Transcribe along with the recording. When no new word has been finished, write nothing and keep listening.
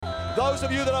Those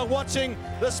of you that are watching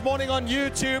this morning on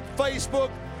YouTube, Facebook,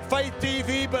 Faith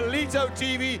TV, Belito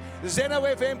TV, Zeno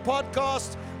FM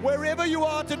podcast, wherever you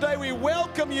are today, we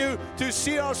welcome you to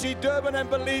CRC Durban and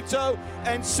Belito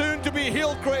and soon to be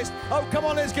Hillcrest. Oh, come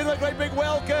on, let's give them a great big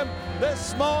welcome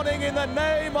this morning in the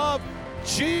name of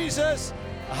Jesus.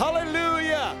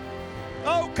 Hallelujah.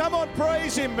 Oh, come on,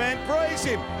 praise Him, man. Praise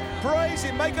Him. Praise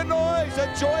Him. Make a noise, a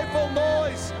joyful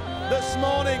noise this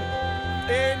morning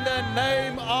in the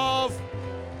name of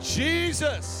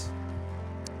Jesus.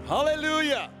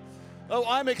 Hallelujah. Oh,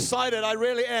 I'm excited. I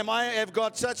really am. I have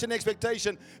got such an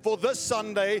expectation for this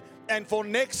Sunday and for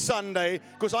next Sunday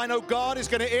because I know God is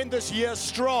going to end this year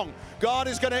strong. God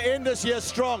is going to end this year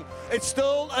strong. It's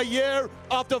still a year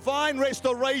of divine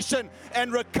restoration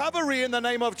and recovery in the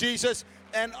name of Jesus.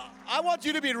 And I want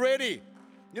you to be ready.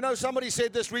 You know, somebody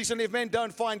said this recently, if men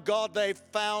don't find God, they've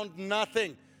found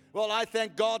nothing. Well, I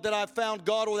thank God that I found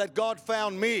God, or that God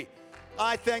found me.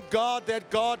 I thank God that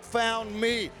God found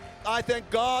me. I thank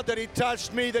God that He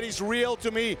touched me, that He's real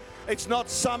to me. It's not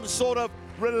some sort of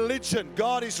religion.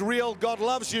 God is real. God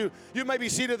loves you. You may be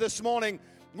seated this morning.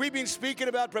 We've been speaking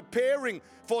about preparing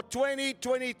for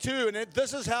 2022, and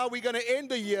this is how we're going to end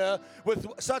the year with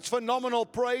such phenomenal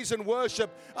praise and worship.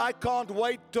 I can't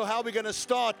wait to how we're going to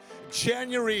start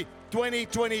January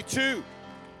 2022.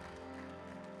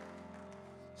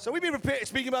 So we've been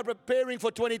speaking about preparing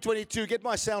for 2022. Get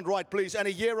my sound right, please. And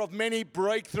a year of many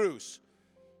breakthroughs.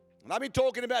 And I've been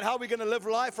talking about how we're going to live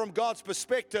life from God's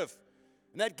perspective.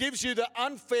 And that gives you the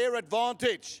unfair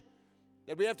advantage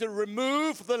that we have to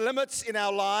remove the limits in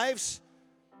our lives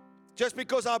just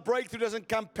because our breakthrough doesn't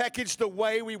come packaged the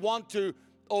way we want to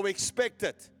or expect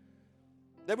it.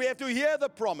 That we have to hear the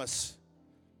promise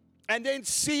and then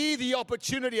see the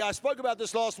opportunity. I spoke about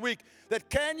this last week, that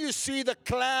can you see the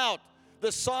cloud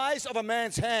the size of a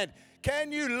man's hand?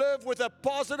 Can you live with a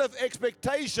positive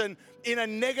expectation in a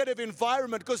negative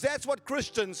environment? Because that's what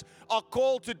Christians are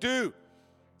called to do.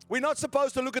 We're not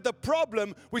supposed to look at the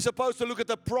problem. We're supposed to look at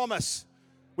the promise.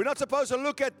 We're not supposed to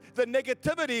look at the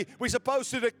negativity. We're supposed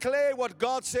to declare what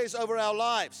God says over our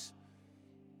lives.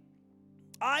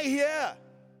 I hear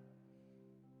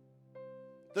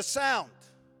the sound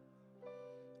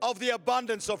of the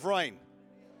abundance of rain.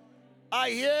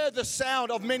 I hear the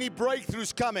sound of many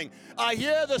breakthroughs coming. I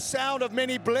hear the sound of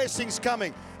many blessings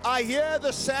coming. I hear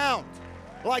the sound.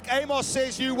 Like Amos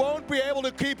says, you won't be able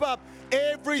to keep up.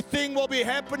 Everything will be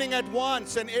happening at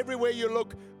once, and everywhere you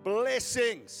look,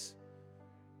 blessings.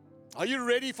 Are you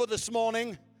ready for this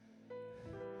morning?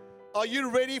 Are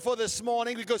you ready for this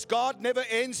morning? Because God never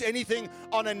ends anything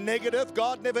on a negative.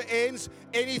 God never ends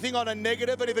anything on a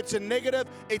negative. And if it's a negative,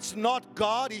 it's not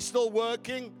God. He's still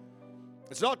working.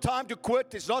 It's not time to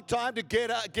quit. It's not time to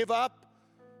give up.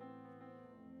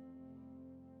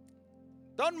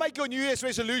 Don't make your New Year's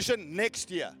resolution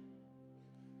next year.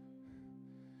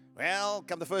 Well,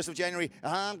 come the 1st of January,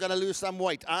 I'm going to lose some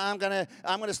weight. I'm going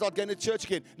to start going to church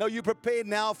again. No, you prepare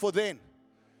now for then.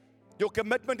 Your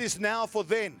commitment is now for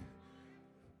then.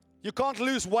 You can't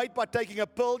lose weight by taking a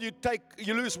pill.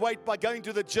 You lose weight by going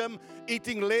to the gym,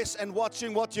 eating less, and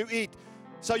watching what you eat.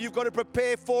 So you've got to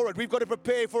prepare for it. We've got to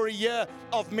prepare for a year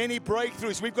of many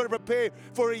breakthroughs. We've got to prepare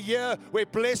for a year where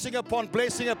blessing upon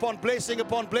blessing upon blessing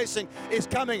upon blessing is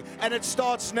coming. And it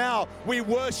starts now. We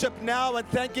worship now and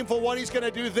thank Him for what He's going to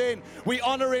do then. We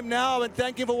honor Him now and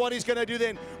thank Him for what He's going to do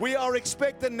then. We are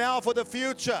expectant now for the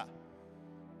future.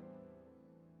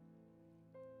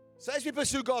 So as we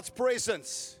pursue God's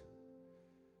presence,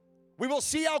 we will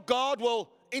see how God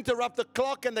will interrupt the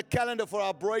clock and the calendar for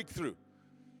our breakthrough.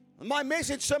 My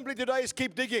message simply today is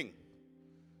keep digging.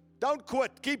 Don't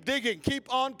quit. Keep digging.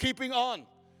 Keep on keeping on.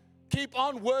 Keep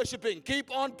on worshiping.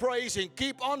 Keep on praising.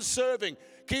 Keep on serving.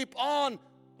 Keep on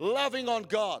loving on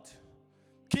God.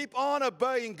 Keep on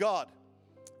obeying God.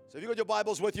 So if you've got your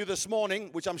Bibles with you this morning,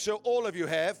 which I'm sure all of you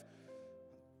have,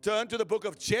 turn to the book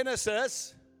of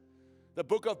Genesis, the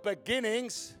book of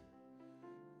beginnings,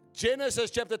 Genesis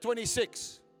chapter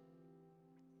 26.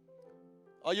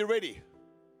 Are you ready?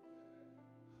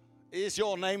 Is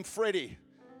your name Freddie?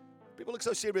 People look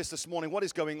so serious this morning. What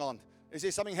is going on? Is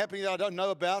there something happening that I don't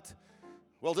know about?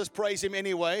 Well, just praise Him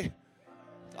anyway.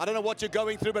 I don't know what you're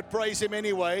going through, but praise Him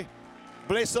anyway.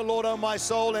 Bless the Lord, O my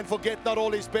soul, and forget not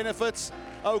all His benefits.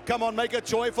 Oh, come on, make a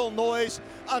joyful noise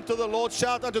unto the Lord.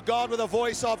 Shout unto God with a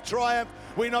voice of triumph.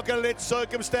 We're not going to let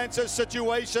circumstances,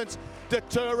 situations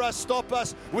deter us, stop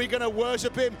us. We're going to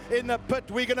worship Him in the pit.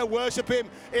 We're going to worship Him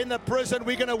in the prison.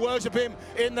 We're going to worship Him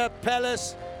in the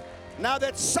palace. Now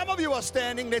that some of you are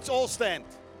standing, let's all stand.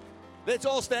 Let's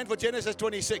all stand for Genesis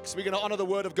 26. We're going to honor the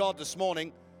Word of God this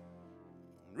morning.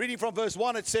 Reading from verse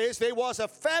 1, it says, there was a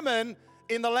famine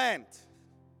in the land.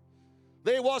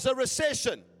 There was a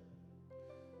recession.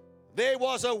 There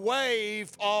was a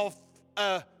wave of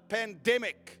a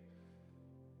pandemic.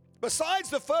 Besides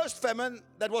the first famine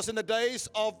that was in the days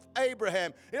of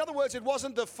Abraham. In other words, it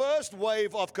wasn't the first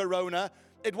wave of corona.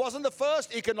 It wasn't the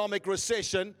first economic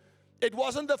recession. It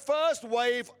wasn't the first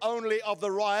wave only of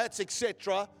the riots,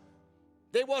 etc.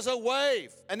 There was a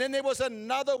wave, and then there was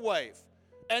another wave,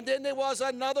 and then there was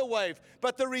another wave.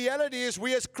 But the reality is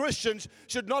we as Christians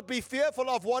should not be fearful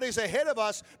of what is ahead of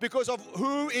us because of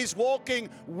who is walking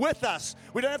with us.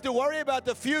 We don't have to worry about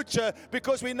the future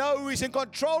because we know who is in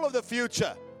control of the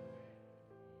future.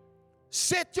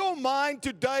 Set your mind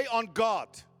today on God.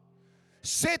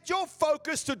 Set your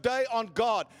focus today on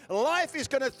God. Life is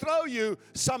going to throw you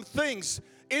some things.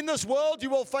 In this world you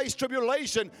will face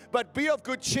tribulation, but be of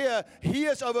good cheer. He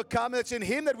has overcome. It's in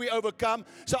Him that we overcome.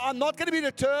 So I'm not going to be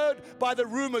deterred by the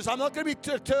rumors. I'm not going to be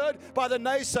deterred by the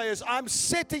naysayers. I'm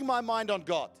setting my mind on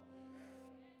God.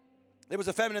 There was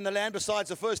a famine in the land besides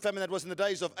the first famine that was in the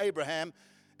days of Abraham.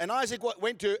 And Isaac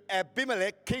went to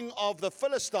Abimelech, king of the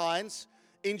Philistines,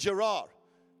 in Gerar.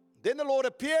 Then the Lord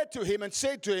appeared to him and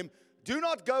said to him, do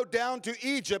not go down to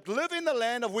Egypt. Live in the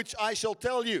land of which I shall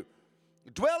tell you.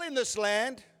 Dwell in this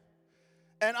land,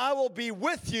 and I will be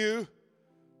with you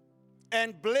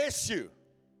and bless you.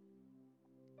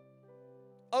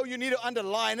 Oh, you need to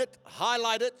underline it,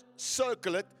 highlight it,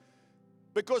 circle it,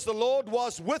 because the Lord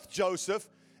was with Joseph,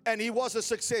 and he was a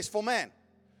successful man.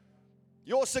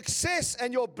 Your success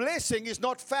and your blessing is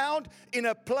not found in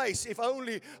a place. If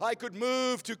only I could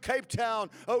move to Cape Town.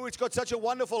 Oh, it's got such a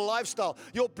wonderful lifestyle.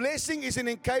 Your blessing isn't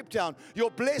in Cape Town. Your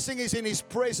blessing is in His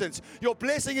presence. Your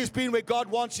blessing is being where God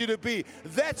wants you to be.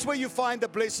 That's where you find the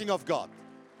blessing of God.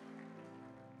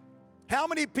 How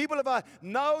many people have I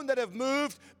known that have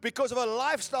moved because of a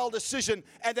lifestyle decision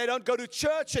and they don't go to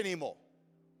church anymore?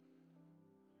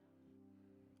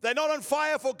 They're not on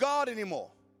fire for God anymore.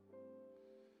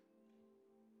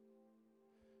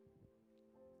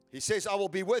 He says, I will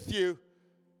be with you.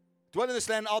 Dwell in this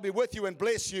land, I'll be with you and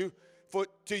bless you. For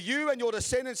to you and your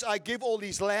descendants I give all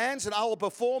these lands, and I will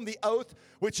perform the oath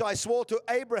which I swore to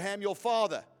Abraham your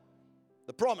father.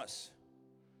 The promise.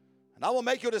 And I will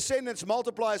make your descendants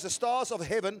multiply as the stars of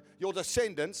heaven, your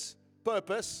descendants,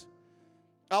 purpose.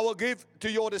 I will give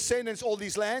to your descendants all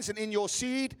these lands, and in your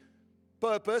seed,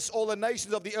 purpose, all the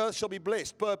nations of the earth shall be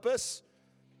blessed, purpose.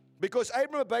 Because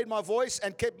Abraham obeyed my voice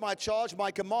and kept my charge, my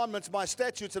commandments, my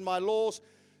statutes, and my laws.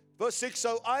 Verse 6,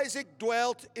 so Isaac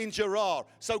dwelt in Gerar.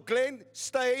 So Glenn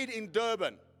stayed in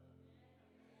Durban.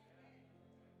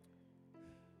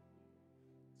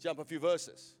 Jump a few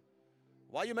verses.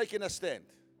 Why are you making us stand?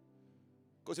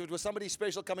 Because if it was somebody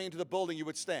special coming into the building, you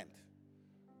would stand.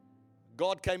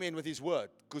 God came in with His word,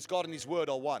 because God and His word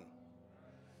are one.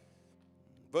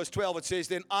 Verse 12, it says,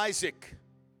 then Isaac,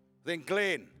 then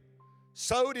Glenn,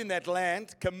 sowed in that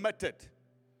land, committed,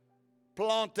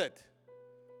 planted,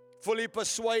 fully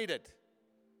persuaded,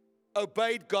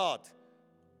 obeyed God.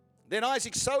 Then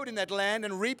Isaac sowed in that land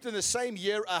and reaped in the same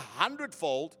year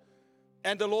 100-fold,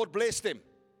 and the Lord blessed him.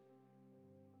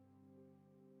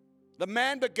 The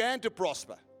man began to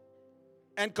prosper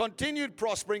and continued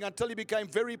prospering until he became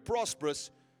very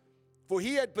prosperous, for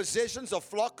he had possessions of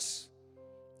flocks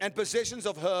and possessions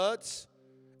of herds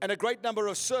and a great number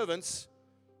of servants.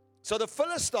 So the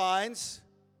Philistines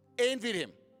envied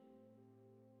him.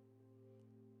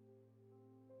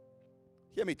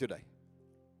 Hear me today.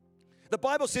 The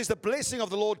Bible says the blessing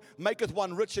of the Lord maketh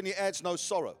one rich, and He adds no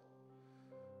sorrow.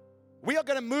 We are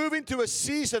going to move into a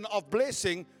season of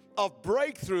blessing, of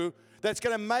breakthrough, that's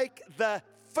going to make the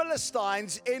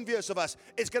Philistines envious of us.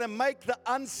 It's going to make the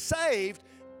unsaved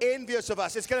envious of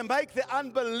us. It's going to make the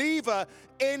unbeliever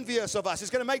envious of us. It's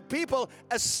going to make people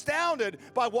astounded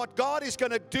by what God is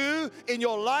going to do in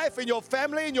your life, in your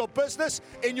family, in your business,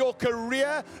 in your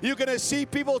career. You're going to see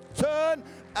people turn.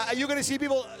 You're going to see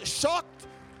people shocked.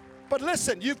 But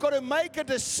listen, you've got to make a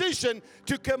decision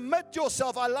to commit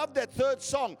yourself. I love that third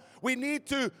song. We need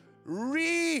to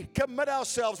recommit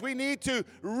ourselves. We need to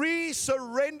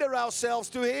re-surrender ourselves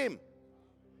to Him.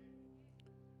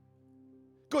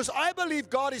 Because I believe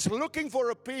God is looking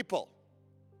for a people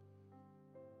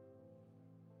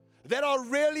that are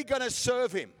really going to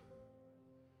serve Him.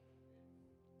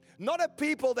 Not a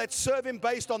people that serve Him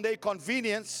based on their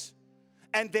convenience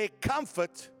and their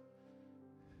comfort.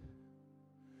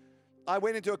 I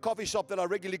went into a coffee shop that I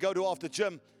regularly go to after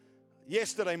gym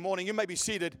yesterday morning. You may be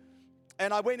seated.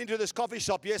 And I went into this coffee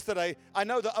shop yesterday. I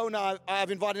know the owner.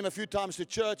 I've invited him a few times to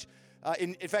church.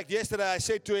 In fact, yesterday I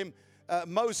said to him,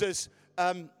 Moses,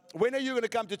 when are you going to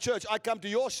come to church? I come to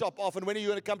your shop often. When are you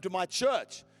going to come to my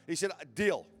church? He said,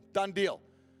 deal, done deal.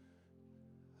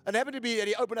 And it happened to be that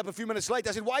he opened up a few minutes late.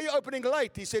 I said, why are you opening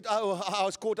late? He said, oh, I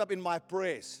was caught up in my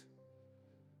prayers.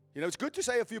 You know, it's good to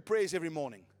say a few prayers every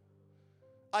morning.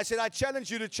 I said, I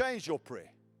challenge you to change your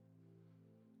prayer.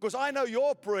 Because I know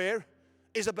your prayer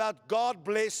is about God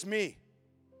bless me.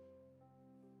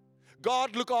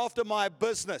 God look after my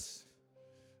business.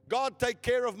 God take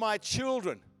care of my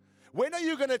children. When are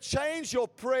you going to change your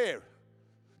prayer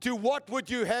to what would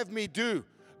you have me do?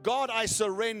 God, I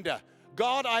surrender.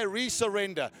 God, I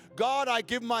resurrender. God, I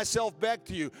give myself back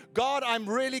to you. God, I'm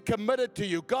really committed to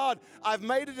you. God, I've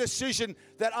made a decision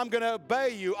that I'm going to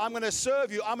obey you. I'm going to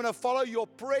serve you. I'm going to follow your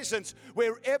presence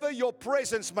wherever your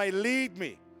presence may lead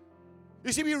me.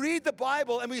 You see, we read the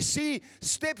Bible and we see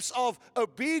steps of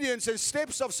obedience and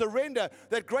steps of surrender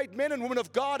that great men and women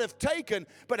of God have taken.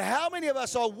 But how many of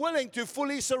us are willing to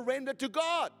fully surrender to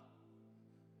God?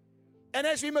 And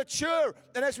as we mature,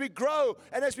 and as we grow,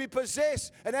 and as we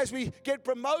possess, and as we get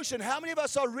promotion, how many of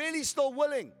us are really still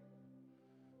willing?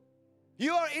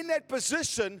 You are in that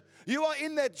position, you are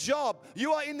in that job,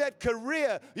 you are in that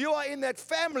career, you are in that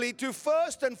family to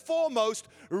first and foremost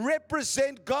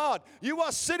represent God. You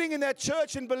are sitting in that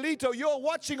church in Ballito, you are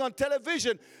watching on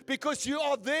television because you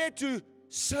are there to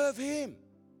serve Him.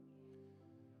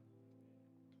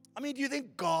 I mean, do you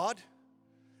think God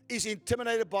is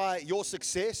intimidated by your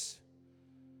success?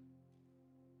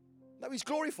 No, He's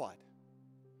glorified.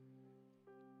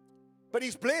 But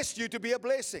He's blessed you to be a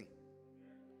blessing.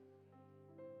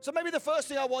 So maybe the first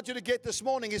thing I want you to get this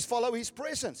morning is follow His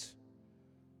presence.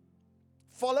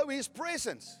 Follow His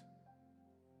presence.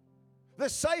 The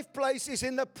safe place is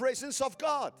in the presence of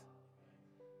God.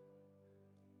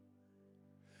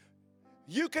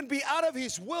 You can be out of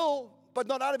His will, but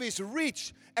not out of His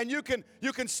reach. And you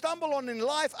can stumble on in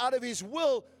life out of His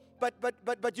will, but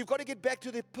you've got to get back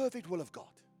to the perfect will of God.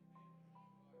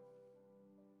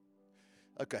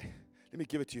 Okay, let me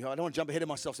give it to you. I don't want to jump ahead of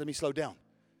myself, so let me slow down.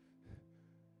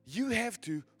 You have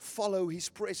to follow His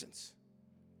presence.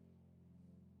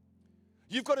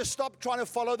 You've got to stop trying to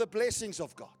follow the blessings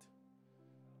of God.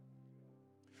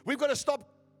 We've got to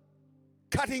stop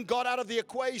cutting God out of the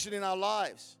equation in our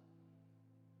lives.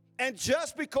 And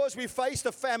just because we faced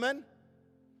a famine,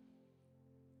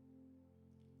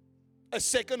 a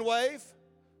second wave,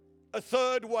 a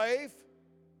third wave,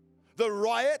 the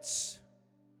riots,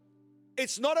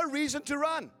 it's not a reason to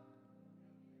run.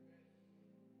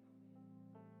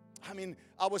 I mean,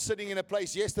 I was sitting in a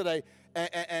place yesterday,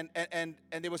 and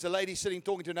there was a lady sitting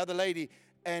talking to another lady,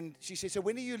 and she said, so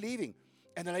when are you leaving?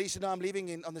 And the lady said, no, I'm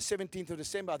leaving on the 17th of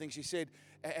December, I think she said.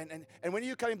 And when are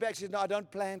you coming back? She said, no, I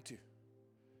don't plan to.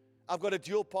 I've got a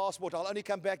dual passport. I'll only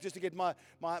come back just to get my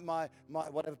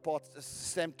whatever part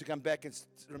stamped to come back and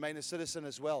remain a citizen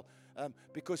as well.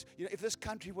 Because, you know, if this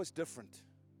country was different,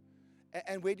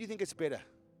 and where do you think it's better?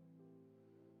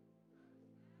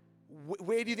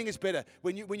 Where do you think it's better?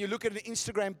 When you look at an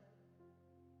Instagram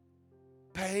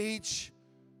page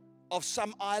of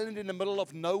some island in the middle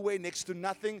of nowhere next to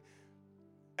nothing,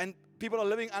 and people are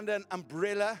living under an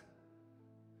umbrella.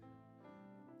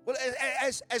 Well,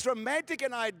 as romantic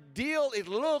and ideal it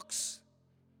looks,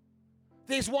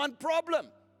 there's one problem.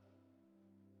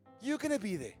 You're going to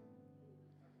be there.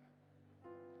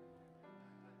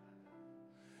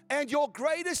 And your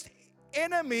greatest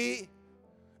enemy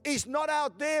is not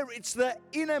out there, it's the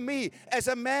inner me. As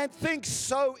a man thinks,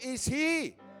 so is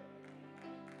he.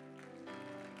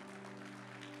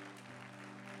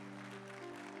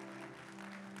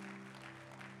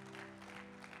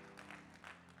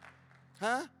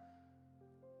 Huh?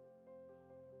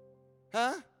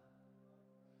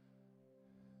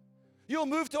 You'll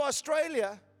move to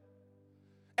Australia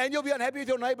and you'll be unhappy with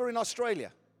your neighbor in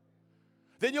Australia.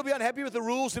 Then you'll be unhappy with the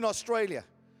rules in Australia.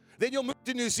 Then you'll move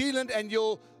to New Zealand and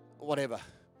you'll, whatever.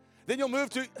 Then you'll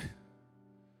move to,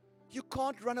 you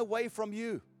can't run away from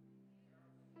you.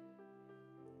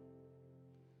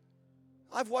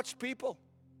 I've watched people.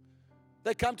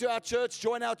 They come to our church,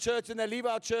 join our church, and they leave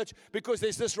our church because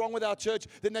there's this wrong with our church.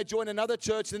 Then they join another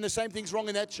church, then the same thing's wrong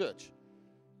in that church.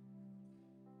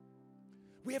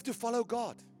 We have to follow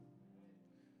God.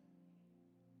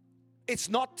 It's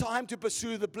not time to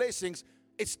pursue the blessings.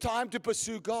 It's time to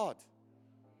pursue God.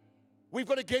 We've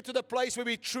got to get to the place where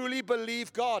we truly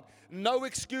believe God. No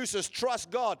excuses. Trust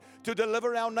God to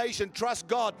deliver our nation. Trust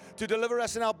God to deliver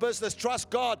us in our business. Trust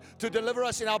God to deliver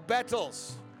us in our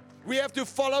battles. We have to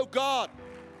follow God.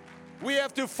 We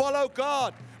have to follow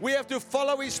God. We have to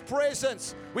follow His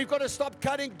presence. We've got to stop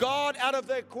cutting God out of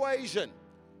the equation.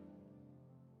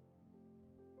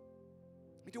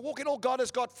 We need to walk in all God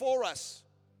has got for us.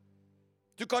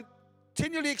 To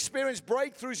continually experience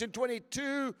breakthroughs in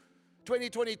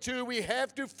 2022, we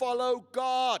have to follow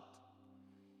God.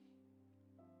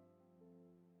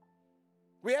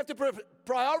 We have to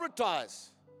prioritize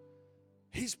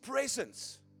His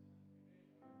presence.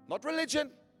 Not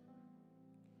religion.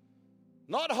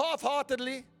 Not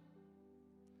half-heartedly.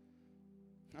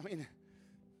 I mean,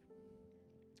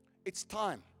 it's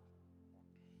time.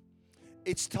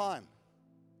 It's time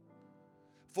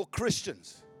for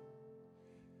Christians.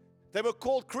 They were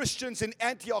called Christians in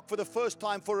Antioch for the first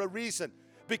time for a reason.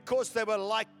 Because they were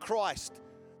like Christ.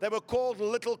 They were called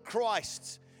little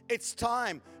Christs. It's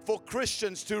time for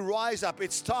Christians to rise up.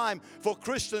 It's time for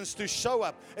Christians to show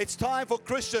up. It's time for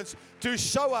Christians to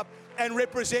show up and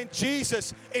represent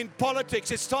Jesus in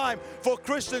politics. It's time for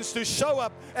Christians to show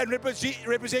up and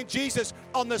represent Jesus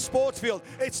on the sports field.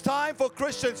 It's time for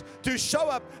Christians to show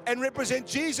up and represent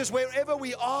Jesus wherever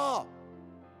we are.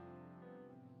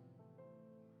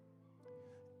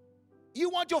 You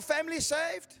want your family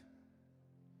saved?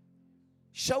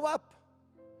 Show up.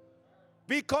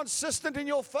 Be consistent in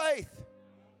your faith.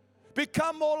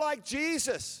 Become more like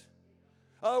Jesus.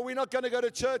 Oh, we're not going to go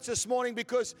to church this morning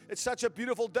because it's such a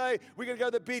beautiful day. We're going to go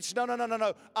to the beach.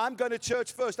 No. I'm going to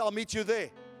church first. I'll meet you there.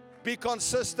 Be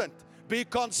consistent. Be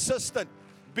consistent.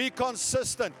 Be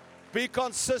consistent. Be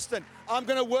consistent. I'm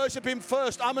going to worship Him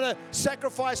first. I'm going to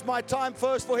sacrifice my time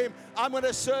first for Him. I'm going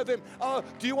to serve Him. Oh,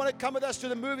 do you want to come with us to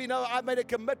the movie? No, I've made a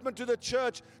commitment to the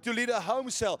church to lead a home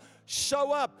cell.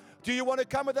 Show up. Do you want to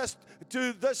come with us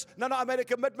to this? No, I made a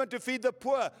commitment to feed the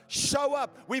poor. Show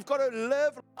up. We've got to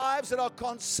live lives that are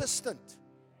consistent.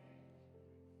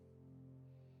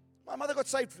 My mother got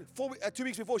saved 2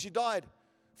 weeks before she died,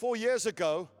 4 years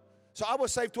ago. So I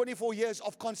was saved 24 years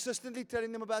of consistently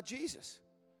telling them about Jesus.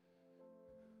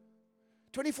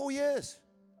 24 years.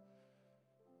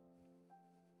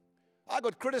 I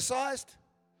got criticized.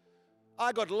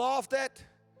 I got laughed at.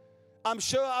 I'm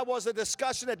sure I was a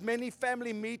discussion at many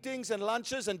family meetings and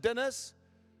lunches and dinners.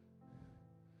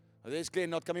 Oh, there's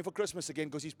Glenn not coming for Christmas again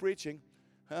because he's preaching.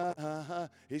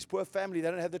 His poor family,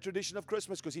 they don't have the tradition of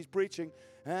Christmas because he's preaching.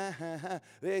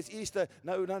 There's Easter.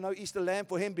 No Easter lamb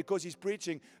for him because he's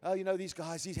preaching. Oh, these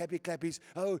guys, these happy clappies.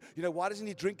 Oh, why doesn't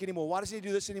he drink anymore? Why doesn't he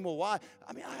do this anymore? Why?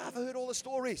 I mean, I've heard all the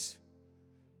stories.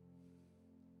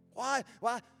 Why?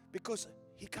 Because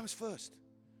he comes first.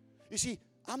 You see,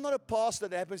 I'm not a pastor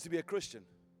that happens to be a Christian.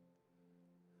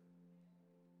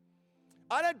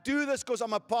 I don't do this because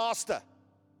I'm a pastor.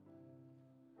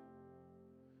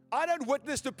 I don't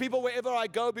witness to people wherever I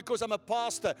go because I'm a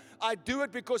pastor. I do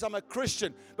it because I'm a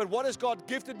Christian. But what has God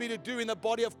gifted me to do in the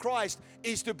body of Christ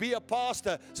is to be a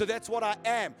pastor. So that's what I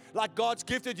am. Like God's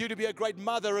gifted you to be a great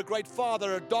mother, a great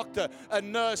father, a doctor, a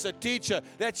nurse, a teacher.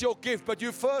 That's your gift. But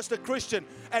you're first a Christian.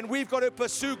 And we've got to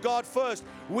pursue God first.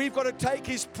 We've got to take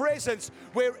His presence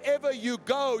wherever you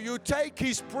go. You take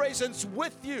His presence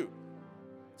with you.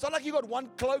 It's not like you got one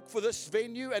cloak for this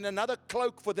venue and another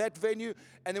cloak for that venue,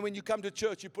 and then when you come to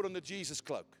church, you put on the Jesus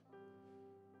cloak.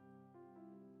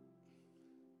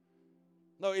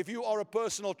 No, if you are a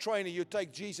personal trainer, you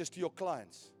take Jesus to your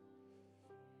clients.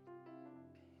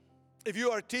 If you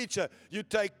are a teacher, you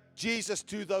take Jesus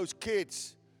to those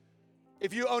kids.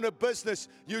 If you own a business,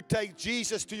 you take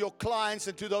Jesus to your clients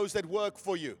and to those that work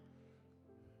for you.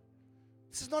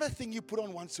 This is not a thing you put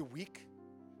on once a week.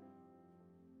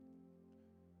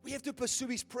 We have to pursue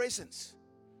His presence.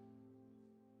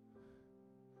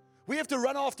 We have to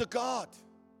run after God.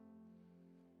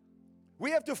 We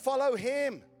have to follow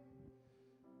Him.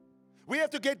 We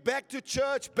have to get back to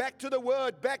church, back to the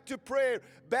Word, back to prayer,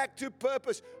 back to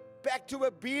purpose, back to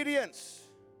obedience.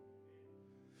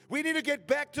 We need to get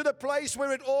back to the place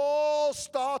where it all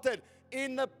started,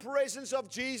 in the presence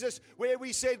of Jesus, where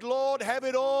we said, Lord, have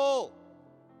it all.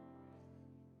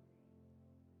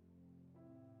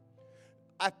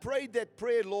 I prayed that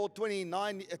prayer, Lord,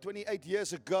 28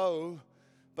 years ago.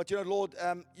 But Lord,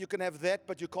 you can have that,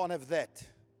 but you can't have that.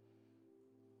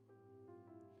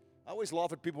 I always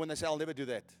laugh at people when they say, I'll never do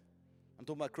that. I'm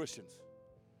talking about Christians.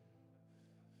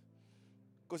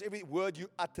 Because every word you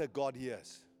utter, God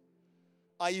hears.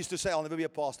 I used to say, I'll never be a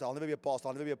pastor, I'll never be a pastor,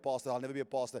 I'll never be a pastor, I'll never be a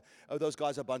pastor. Oh, those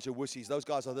guys are a bunch of wussies. Those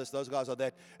guys are this, those guys are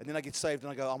that. And then I get saved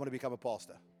and I go, I'm going to become a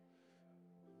pastor.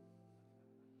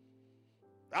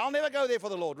 I'll never go there for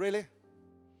the Lord, really?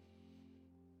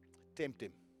 Tempt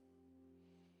Him.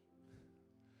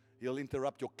 He'll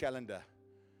interrupt your calendar.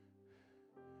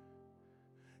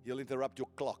 He'll interrupt your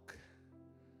clock.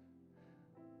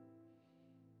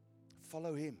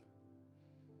 Follow Him.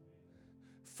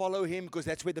 Follow Him because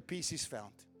that's where the peace is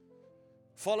found.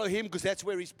 Follow Him because that's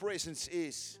where His presence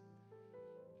is.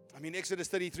 I mean, Exodus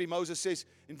 33, Moses says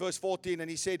in verse 14, and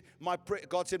he said,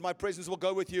 God said, my presence will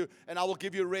go with you, and I will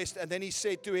give you rest. And then he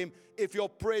said to him, if your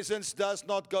presence does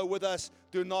not go with us,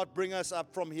 do not bring us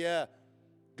up from here.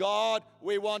 God,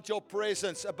 we want your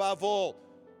presence above all.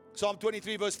 Psalm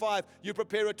 23, verse 5, you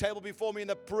prepare a table before me in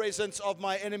the presence of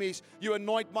my enemies. You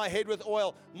anoint my head with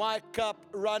oil. My cup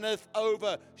runneth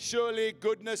over. Surely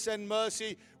goodness and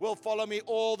mercy will follow me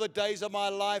all the days of my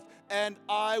life, and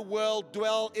I will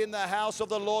dwell in the house of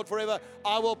the Lord forever.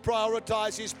 I will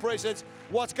prioritize His presence.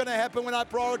 What's going to happen when I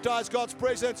prioritize God's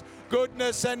presence?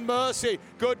 Goodness and mercy.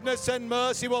 Goodness and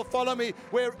mercy will follow me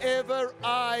wherever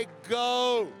I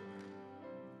go.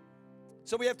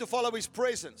 So we have to follow His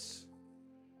presence.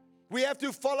 We have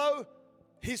to follow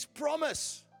His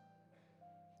promise.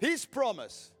 His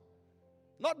promise.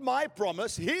 Not my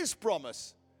promise, His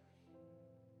promise.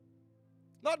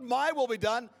 Not my will be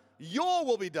done, your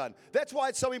will be done. That's why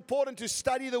it's so important to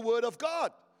study the Word of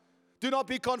God. Do not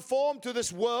be conformed to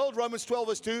this world, Romans 12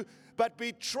 verse 2, but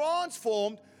be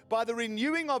transformed by the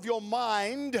renewing of your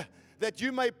mind, that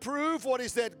you may prove what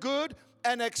is that good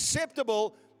and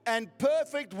acceptable and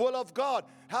perfect will of God.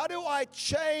 How do I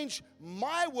change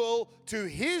my will to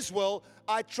His will?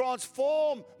 I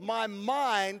transform my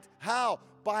mind. How?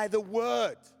 By the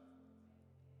Word.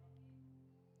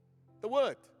 The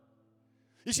Word.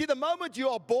 You see, the moment you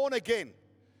are born again,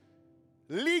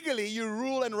 legally you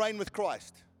rule and reign with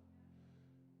Christ.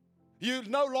 You're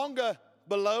no longer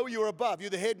below, you're above.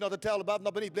 You're the head, not the tail, above,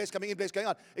 not beneath, blessed coming in, blessed going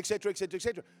out, etc., etc.,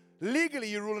 etc. Legally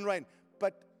you rule and reign,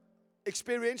 but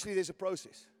experientially there's a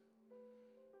process.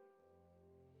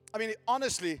 I mean,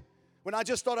 honestly, when I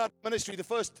just started out ministry, the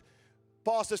first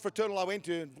pastors' fraternal I went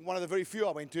to, one of the very few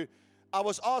I went to, I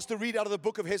was asked to read out of the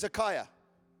book of Hezekiah.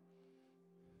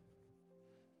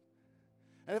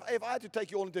 And if I had to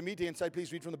take you all into a meeting and say,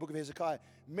 please read from the book of Hezekiah,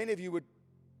 many of you would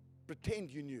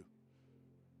pretend you knew.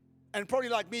 And probably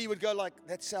like me, you would go like,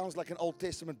 that sounds like an Old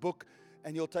Testament book,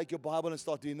 and you'll take your Bible and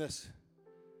start doing this.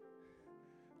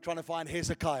 Trying to find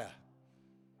Hezekiah.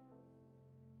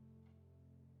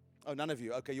 Oh, none of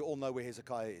you. Okay, you all know where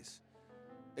Hezekiah is.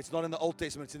 It's not in the Old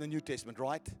Testament, it's in the New Testament,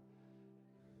 right?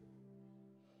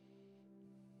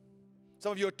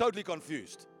 Some of you are totally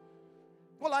confused.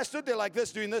 Well, I stood there like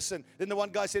this, doing this, and then the one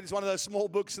guy said, it's one of those small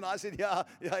books, and I said, yeah,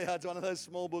 it's one of those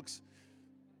small books.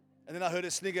 And then I heard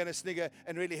a snigger,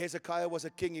 and really Hezekiah was a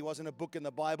king, he wasn't a book in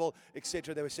the Bible,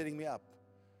 etc. They were setting me up.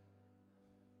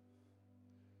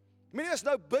 Many of us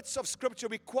know bits of Scripture,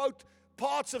 we quote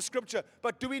parts of Scripture,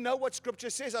 but do we know what Scripture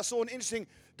says? I saw an interesting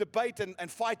debate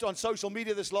and fight on social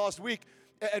media this last week.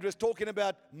 It was talking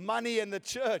about money in the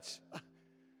church.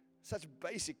 Such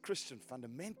basic Christian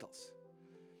fundamentals.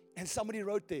 And somebody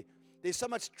wrote there's so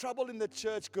much trouble in the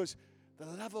church because the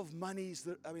love of money is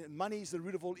the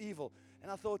root of all evil.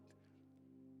 And I thought,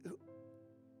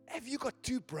 have you got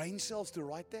two brain cells to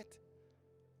write that?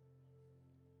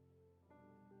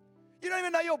 You don't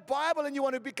even know your Bible and you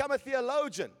want to become a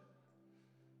theologian.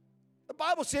 The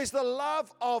Bible says the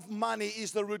love of money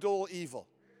is the root of all evil.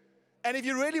 And if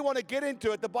you really want to get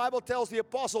into it, the Bible tells the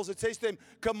apostles, it says to them,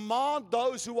 command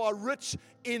those who are rich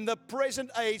in the present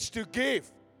age to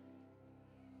give.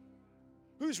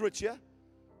 Who's rich here?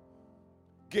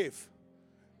 Give.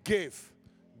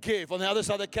 On the other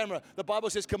side of the camera, the Bible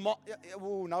says, command.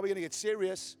 Ooh, now we're going to get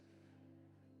serious.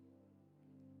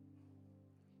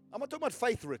 I'm not talking about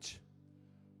faith rich.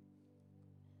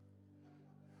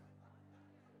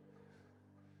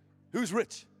 Who's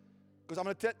rich? Because I'm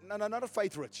going to tell, no, not a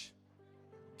faith rich.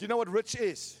 Do you know what rich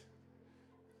is?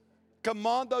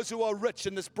 Command those who are rich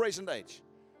in this present age.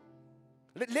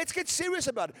 Let's get serious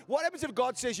about it. What happens if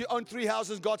God says you own 3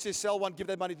 houses, God says sell one, give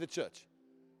that money to the church?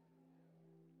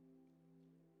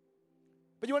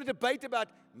 But you want to debate about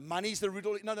money's the root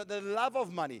of, no, the love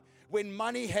of money. When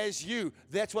money has you,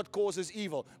 that's what causes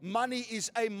evil. Money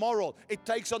is amoral. It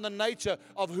takes on the nature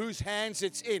of whose hands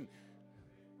it's in.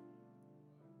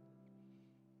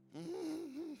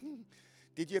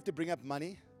 Did you have to bring up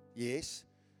money? Yes.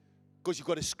 Because you've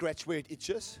got to scratch where it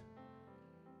itches.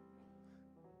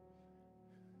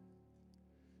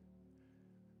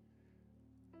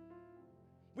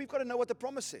 We've got to know what the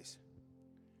promise says.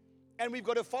 And we've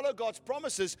got to follow God's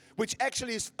promises, which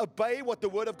actually is obey what the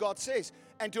Word of God says.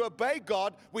 And to obey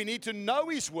God, we need to know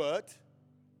His Word,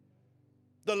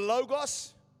 the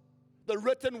Logos, the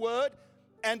written Word,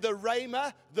 and the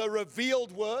Rhema, the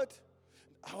revealed Word.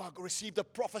 Oh, I received a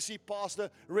prophecy,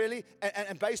 Pastor. Really?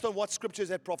 And based on what scripture is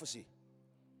that prophecy?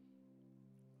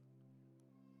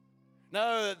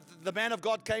 No, the man of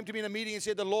God came to me in a meeting and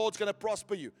said, the Lord's going to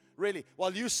prosper you. Really?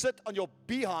 While you sit on your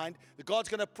behind, God's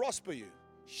going to prosper you.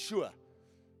 Sure.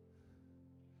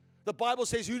 The Bible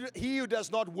says, he who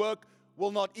does not work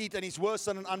will not eat, and he's worse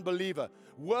than an unbeliever.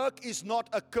 Work is not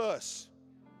a curse.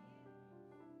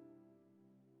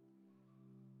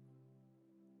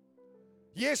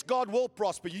 Yes, God will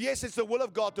prosper you. Yes, it's the will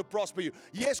of God to prosper you.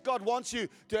 Yes, God wants you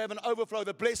to have an overflow.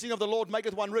 The blessing of the Lord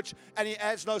maketh one rich, and He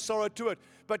adds no sorrow to it.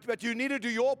 But you need to do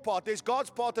your part. There's God's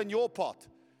part and your part.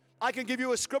 I can give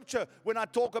you a scripture when I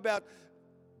talk about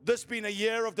this being a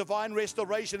year of divine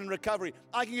restoration and recovery.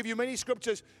 I can give you many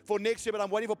scriptures for next year, but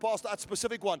I'm waiting for Pastor a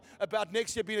specific one about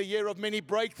next year being a year of many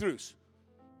breakthroughs.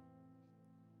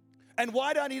 And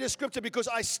why do I need a scripture? Because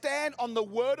I stand on the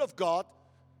Word of God,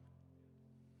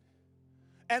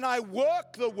 and I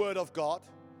work the Word of God,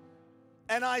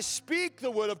 and I speak the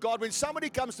Word of God. When somebody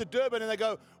comes to Durban and they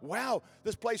go, wow,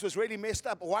 this place was really messed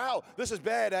up. Wow, this is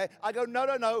bad, eh? I go,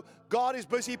 no. God is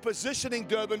busy positioning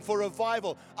Durban for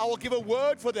revival. I will give a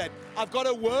word for that. I've got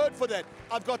a word for that.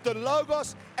 I've got the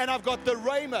Logos and I've got the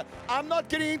Rhema. I'm not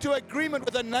getting into agreement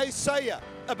with a naysayer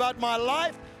about my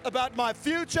life, about my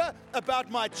future, about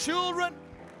my children.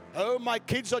 Oh, my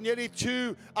kids are nearly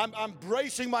 2. I'm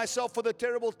bracing myself for the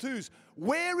terrible twos.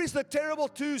 Where is the terrible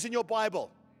twos in your Bible?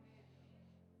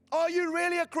 Are you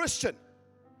really a Christian?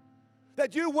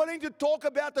 That you're willing to talk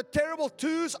about the terrible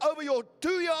twos over your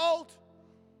 2-year-old?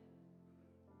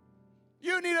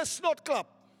 You need a snot club.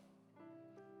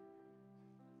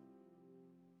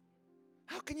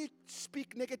 How can you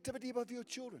speak negativity about your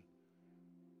children?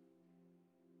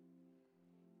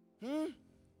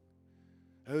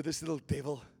 Oh, this little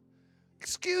devil.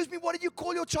 Excuse me, what did you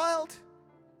call your child?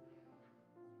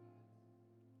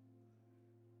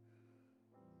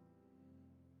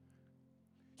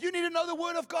 You need to know the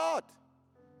Word of God.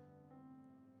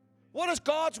 What does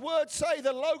God's Word say?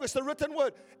 The Logos, the written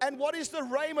Word. And what is the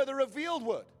Rhema, the revealed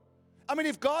Word? I mean,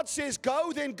 if God says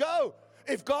go, then go.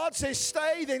 If God says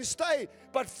stay, then stay.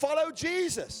 But follow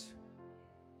Jesus.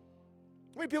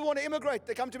 When people want to immigrate,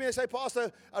 they come to me and say,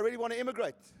 Pastor, I really want to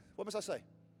immigrate. What must I say?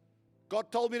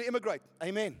 God told me to immigrate.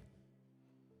 Amen.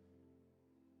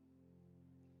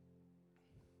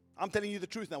 I'm telling you the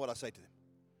truth now, what I say to them.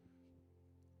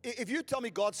 If you tell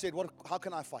me God said, how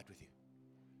can I fight with you?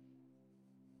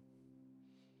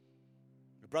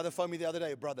 A brother phoned me the other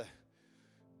day,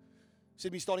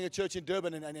 said he's starting a church in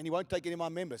Durban and he won't take any of my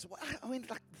members. Well, I mean,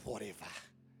 like, whatever.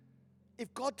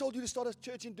 If God told you to start a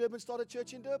church in Durban, start a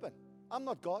church in Durban. I'm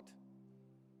not God.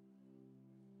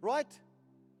 Right?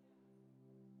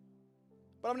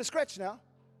 But I'm going to scratch now.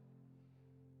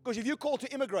 Because if you're called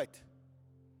to immigrate,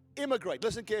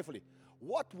 listen carefully.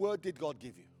 What word did God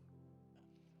give you?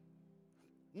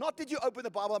 Not did you open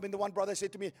the Bible. I mean, the one brother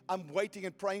said to me, I'm waiting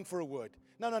and praying for a word.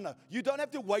 No. You don't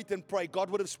have to wait and pray. God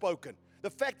would have spoken. The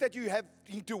fact that you have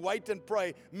to wait and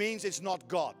pray means it's not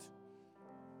God.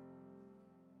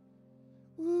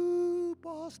 Ooh,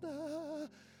 Pastor.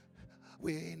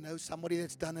 We know somebody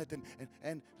that's done it.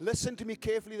 And listen to me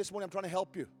carefully this morning. I'm trying to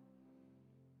help you.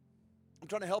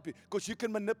 Because you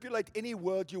can manipulate any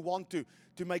word you want to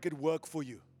make it work for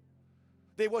you.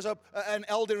 There was an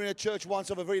elder in a church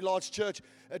once, of a very large church.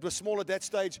 It was small at that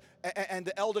stage. And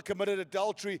the elder committed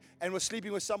adultery and was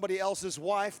sleeping with somebody else's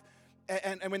wife.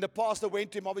 And when the pastor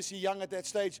went to him, obviously young at that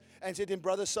stage, and said to him,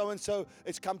 brother so-and-so,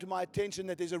 it's come to my attention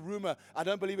that there's a rumor. I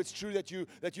don't believe it's true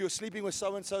that you're sleeping with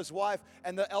so-and-so's wife.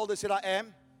 And the elder said, I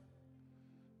am.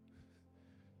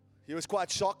 He was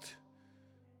quite shocked.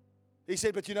 He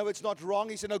said, but you know it's not wrong.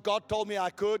 He said, no, God told me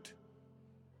I could.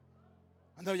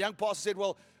 And the young pastor said,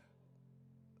 well,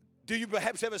 do you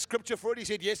perhaps have a scripture for it? He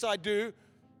said, yes, I do.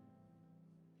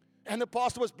 And the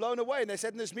pastor was blown away, and they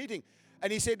sat in this meeting.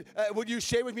 And he said, would you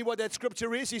share with me what that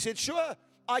scripture is? He said, sure,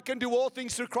 I can do all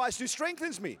things through Christ who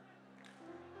strengthens me.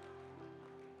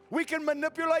 We can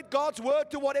manipulate God's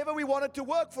word to whatever we want it to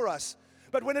work for us.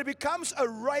 But when it becomes a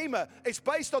rhema, it's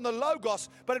based on the Logos,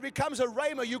 but it becomes a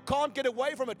rhema, you can't get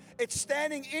away from it. It's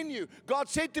standing in you. God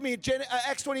said to me in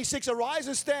Acts 26, arise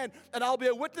and stand, and I'll be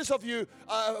a witness of you,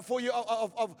 for you,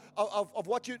 of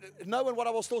what you know and what I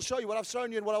will still show you, what I've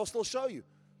shown you and what I will still show you.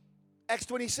 Acts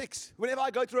 26. Whenever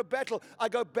I go through a battle, I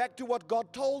go back to what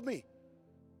God told me.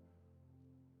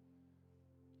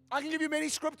 I can give you many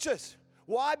scriptures.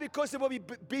 Why? Because there will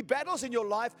be battles in your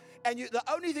life, and the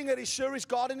only thing that is sure is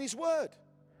God and His Word.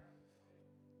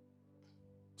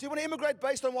 So you want to immigrate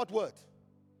based on what word?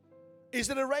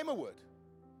 Is it a rhema word?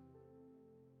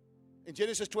 In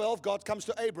Genesis 12, God comes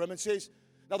to Abram and says,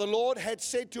 now the Lord had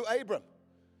said to Abram,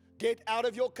 get out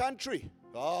of your country.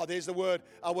 Oh, there's the word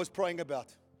I was praying about.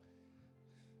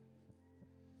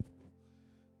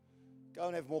 Go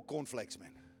and have more cornflakes,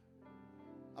 man.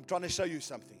 I'm trying to show you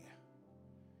something here.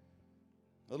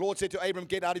 The Lord said to Abram,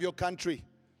 get out of your country,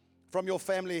 from your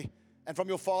family, and from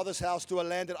your father's house to a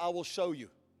land that I will show you.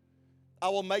 I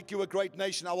will make you a great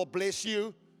nation. I will bless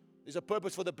you. There's a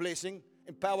purpose for the blessing.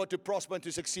 Empowered to prosper and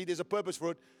to succeed. There's a purpose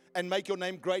for it. And make your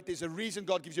name great. There's a reason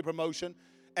God gives you promotion.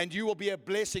 And you will be a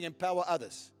blessing. Empower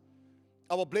others.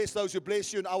 I will bless those who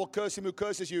bless you, and I will curse him who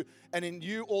curses you. And in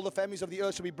you all the families of the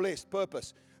earth shall be blessed.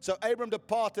 Purpose. So Abram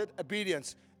departed,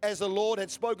 obedience, as the Lord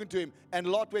had spoken to him. And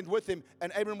Lot went with him.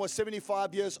 And Abram was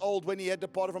 75 years old when he had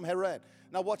departed from Haran.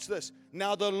 Now watch this.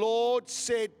 Now the Lord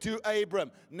said to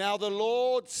Abram. Now the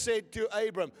Lord said to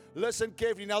Abram. Listen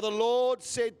carefully. Now the Lord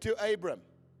said to Abram.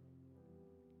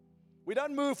 We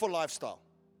don't move for lifestyle.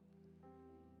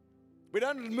 We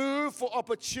don't move for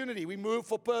opportunity. We move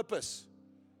for purpose.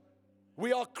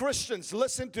 We are Christians.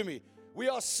 Listen to me. We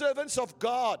are servants of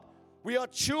God. We are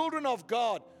children of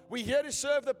God. We're here to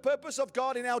serve the purpose of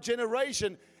God in our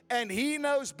generation, and He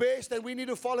knows best, and we need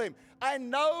to follow Him. I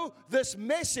know this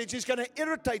message is going to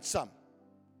irritate some.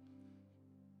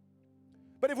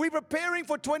 But if we're preparing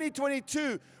for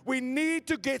 2022, we need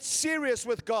to get serious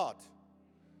with God.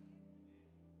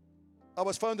 I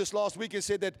was phoned this last week and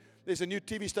said that there's a new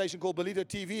TV station called Belito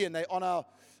TV, and they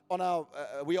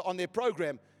we are on their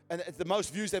program, and it's the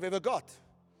most views they've ever got.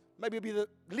 Maybe it'll be the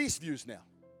least views now.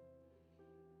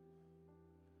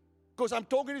 Because I'm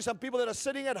talking to some people that are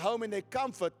sitting at home in their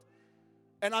comfort,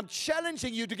 and I'm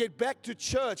challenging you to get back to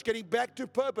church, getting back to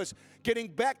purpose, getting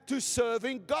back to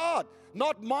serving God.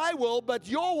 Not my will, but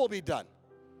your will be done.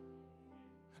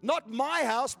 Not my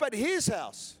house, but His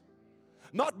house.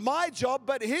 Not my job,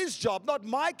 but His job. Not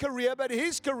my career, but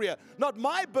His career. Not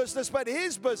my business, but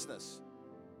His business.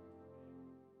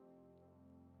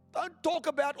 Don't talk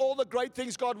about all the great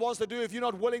things God wants to do if you're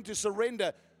not willing to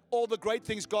surrender all the great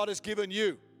things God has given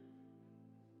you.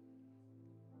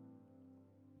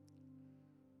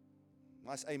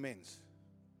 Nice amens.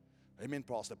 Amen,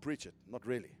 Pastor. Preach it. Not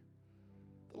really.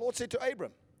 The Lord said to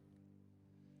Abram,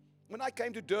 when I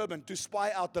came to Durban to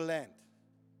spy out the land,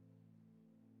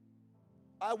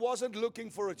 I wasn't looking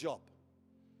for a job.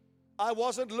 I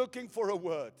wasn't looking for a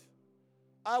word.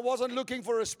 I wasn't looking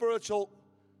for a spiritual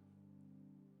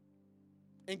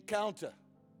encounter.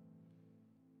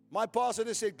 My pastor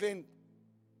just said, Glenn,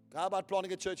 how about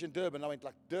planting a church in Durban? I went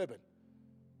like, Durban.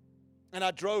 And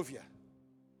I drove here.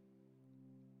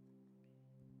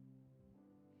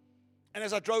 And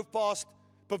as I drove past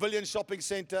Pavilion Shopping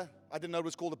Center, I didn't know it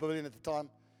was called the Pavilion at the time.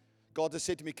 God has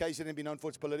said to me, KZN be known for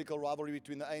its political rivalry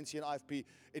between the ANC and IFP.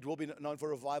 It will be known for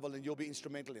revival, and you'll be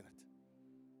instrumental in it.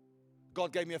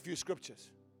 God gave me a few scriptures.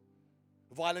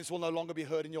 Violence will no longer be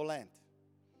heard in your land.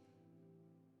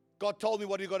 God told me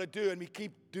what you got to do, and we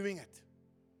keep doing it.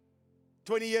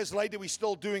 20 years later, we're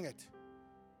still doing it.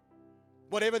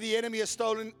 Whatever the enemy has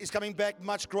stolen is coming back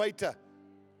much greater.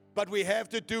 But we have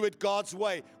to do it God's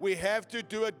way. We have to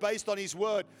do it based on His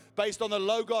word, based on the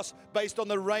Logos, based on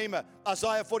the Rhema.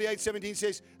 Isaiah 48:17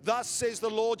 says, thus says the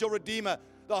Lord your Redeemer,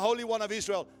 the Holy One of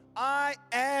Israel. I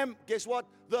am, guess what?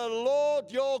 The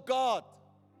Lord your God,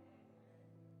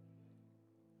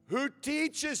 who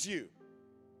teaches you.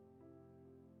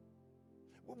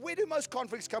 Where do most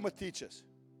conflicts come with teachers?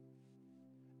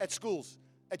 At schools,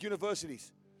 at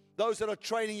universities. Those that are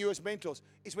training you as mentors.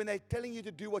 Is when they're telling you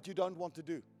to do what you don't want to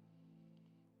do.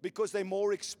 Because they're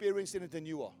more experienced in it than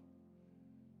you are.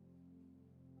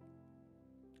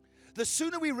 The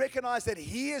sooner we recognize that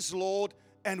He is Lord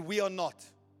and we are not.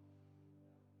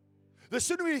 The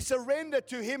sooner we surrender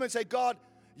to Him and say, God,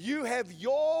 you have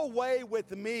your way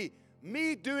with me.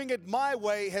 Me doing it my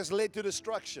way has led to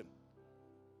destruction.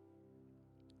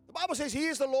 The Bible says He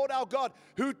is the Lord our God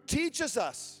who teaches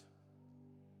us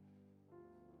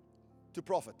to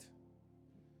profit.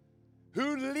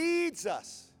 Who leads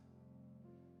us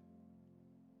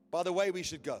by the way we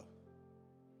should go.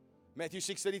 Matthew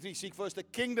 6:33, seek first the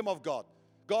kingdom of God,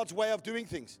 God's way of doing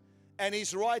things, and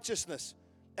His righteousness,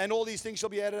 and all these things shall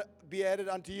be added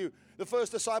unto you. The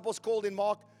first disciples called in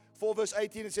Mark 4 verse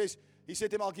 18, it says, He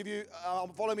said to them,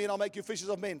 follow me and I'll make you fishers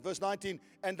of men. Verse 19,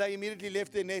 and they immediately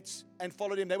left their nets and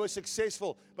followed Him. They were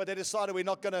successful, but they decided we're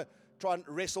not going to try and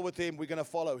wrestle with Him, we're going to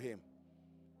follow Him.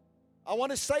 I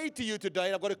want to say to you today,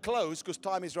 and I've got to close because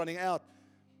time is running out,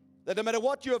 that no matter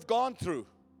what you have gone through,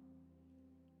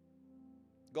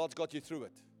 God's got you through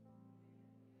it.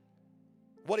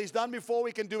 What He's done before,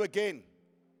 we can do again.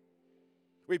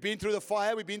 We've been through the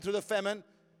fire, we've been through the famine,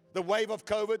 the wave of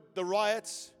COVID, the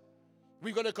riots.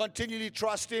 We've got to continually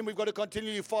trust Him. We've got to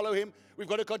continually follow Him. We've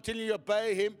got to continually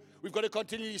obey Him. We've got to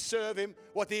continually serve Him.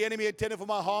 What the enemy intended for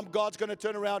my harm, God's going to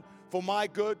turn around for my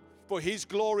good, for His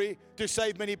glory, to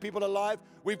save many people alive.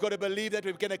 We've got to believe that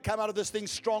we're going to come out of this thing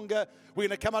stronger. We're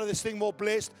going to come out of this thing more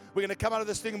blessed. We're going to come out of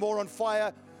this thing more on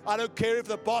fire. I don't care if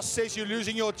the boss says you're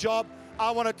losing your job.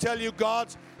 I want to tell you,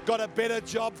 God's got a better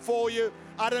job for you.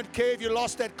 I don't care if you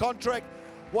lost that contract.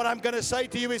 What I'm going to say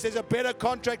to you is there's a better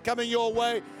contract coming your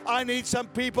way. I need some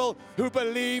people who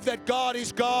believe that God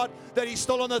is God, that He's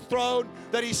still on the throne,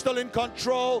 that He's still in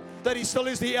control, that He still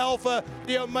is the Alpha,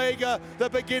 the Omega, the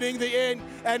beginning, the end,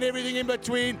 and everything in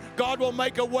between. God will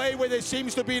make a way where there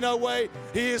seems to be no way.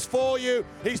 He is for you.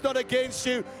 He's not against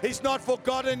you. He's not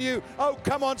forgotten you. Oh,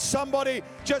 come on, somebody.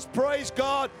 Just praise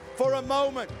God for a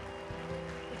moment.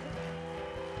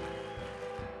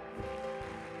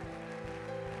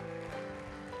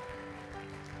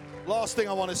 Last thing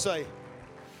I want to say.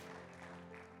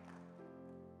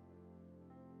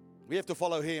 We have to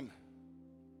follow Him.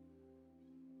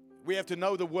 We have to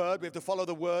know the Word. We have to follow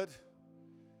the Word.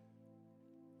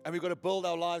 And we've got to build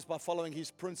our lives by following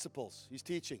His principles, His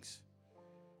teachings.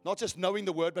 Not just knowing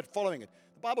the Word, but following it.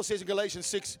 The Bible says in Galatians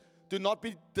 6, do not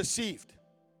be deceived.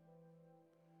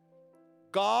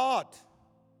 God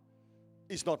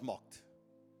is not mocked.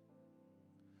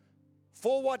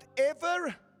 For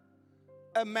whatever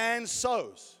a man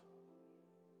sows.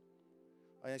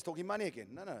 Oh, he's talking money again.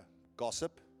 No.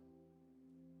 Gossip.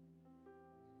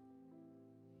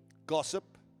 Gossip.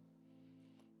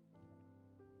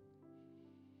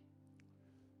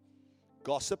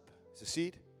 Gossip is a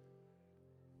seed.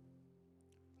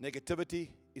 Negativity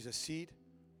is a seed.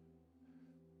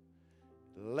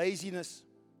 Laziness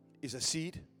is a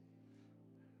seed.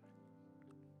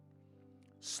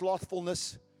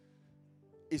 Slothfulness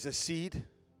is a seed.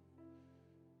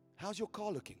 How's your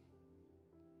car looking?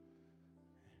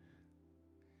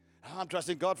 I'm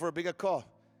trusting God for a bigger car.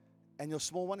 And your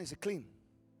small one is a clean.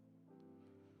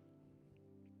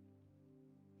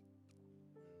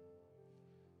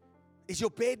 Is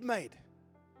your bed made?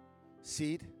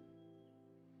 Seed.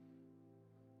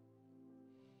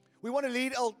 We want to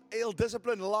lead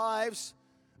ill-disciplined lives.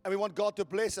 And we want God to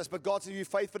bless us. But God says, if you're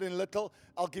faithful in little,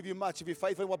 I'll give you much. If you're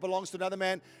faithful in what belongs to another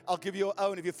man, I'll give you your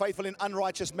own. If you're faithful in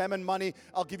unrighteous mammon money,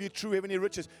 I'll give you true heavenly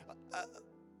riches.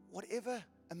 Whatever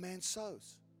a man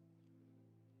sows.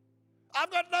 I've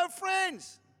got no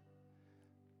friends.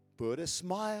 Put a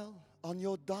smile on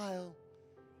your dial.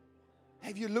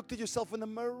 Have you looked at yourself in the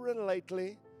mirror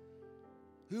lately?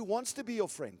 Who wants to be your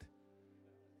friend?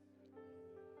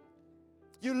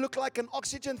 You look like an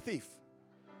oxygen thief.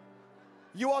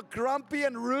 You are grumpy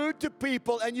and rude to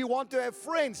people, and you want to have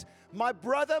friends. My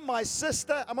brother, my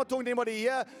sister, I'm not talking to anybody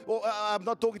here, or I'm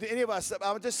not talking to any of us.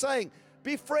 I'm just saying,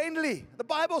 be friendly. The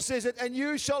Bible says it, and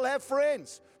you shall have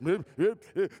friends.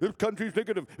 Country's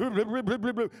negative.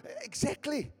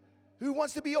 Exactly. Who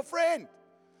wants to be your friend?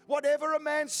 Whatever a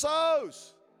man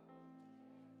sows.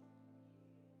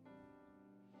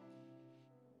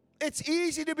 It's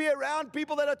easy to be around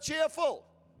people that are cheerful.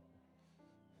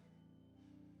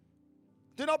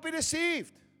 Do not be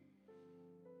deceived.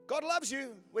 God loves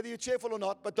you, whether you're cheerful or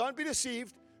not, but don't be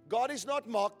deceived. God is not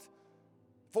mocked.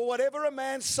 For whatever a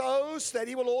man sows, that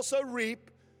he will also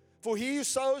reap. For he who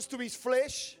sows to his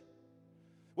flesh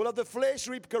will of the flesh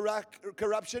reap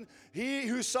corruption. He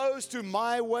who sows to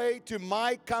my way, to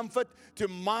my comfort, to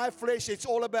my flesh, it's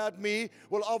all about me,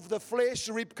 will of the flesh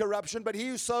reap corruption. But he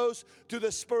who sows to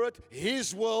the Spirit,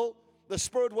 his will, the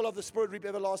Spirit will of the Spirit reap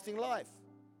everlasting life.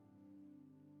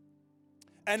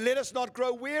 And let us not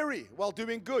grow weary while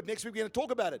doing good. Next week we're going to talk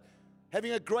about it.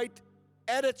 Having a great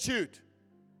attitude.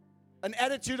 An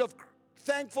attitude of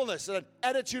thankfulness and an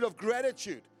attitude of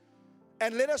gratitude.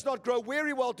 And let us not grow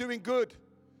weary while doing good.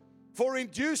 For in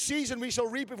due season we shall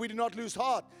reap if we do not lose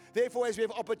heart. Therefore, as we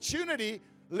have opportunity,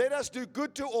 let us do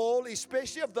good to all,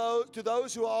 especially to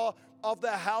those who are of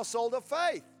the household of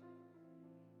faith.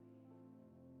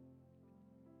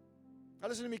 Now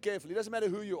listen to me carefully. It doesn't matter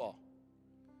who you are.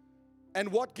 And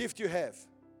what gift you have.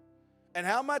 And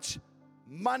how much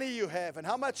money you have. And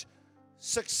how much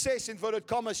success, inverted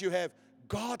commas, you have.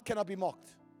 God cannot be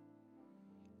mocked.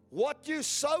 What you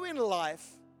sow in life,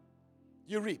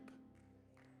 you reap.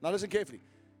 Now listen carefully.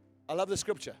 I love the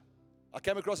scripture. I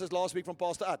came across this last week from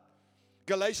Pastor Art.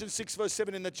 Galatians 6 verse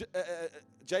 7 in the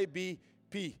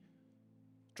JBP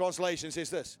translation says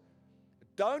this.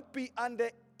 Don't be under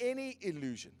any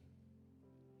illusion.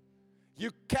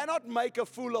 You cannot make a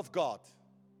fool of God.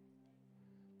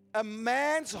 A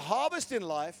man's harvest in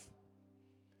life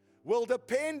will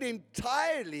depend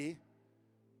entirely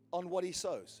on what he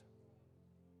sows.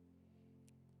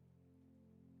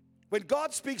 When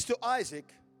God speaks to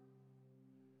Isaac,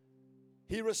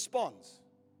 he responds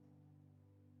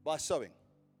by sowing.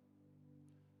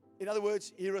 In other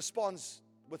words, he responds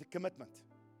with a commitment,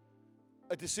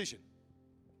 a decision.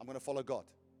 I'm going to follow God.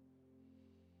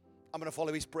 I'm going to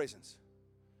follow His presence.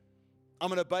 I'm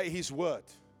going to obey His word.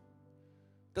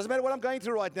 Doesn't matter what I'm going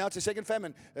through right now. It's a second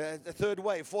famine, a third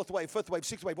wave, fourth wave, fifth wave,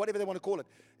 sixth wave, whatever they want to call it.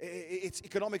 It's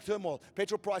economic turmoil.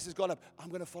 Petrol price has gone up. I'm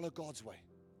going to follow God's way.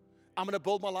 I'm going to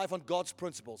build my life on God's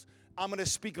principles. I'm going to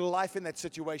speak life in that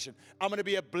situation. I'm going to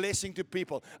be a blessing to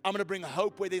people. I'm going to bring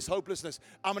hope where there's hopelessness.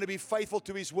 I'm going to be faithful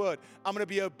to His word. I'm going to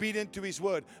be obedient to His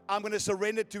word. I'm going to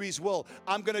surrender to His will.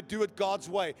 I'm going to do it God's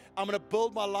way. I'm going to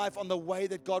build my life on the way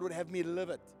that God would have me live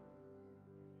it.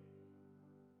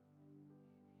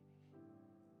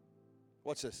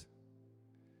 Watch this.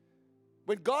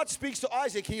 When God speaks to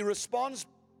Isaac, He responds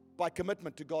by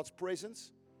commitment to God's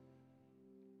presence,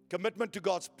 commitment to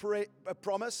God's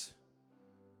promise,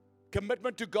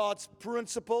 commitment to God's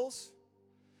principles.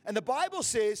 And the Bible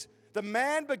says the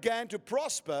man began to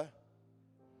prosper.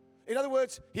 In other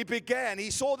words,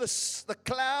 he saw the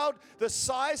cloud the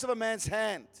size of a man's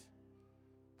hand.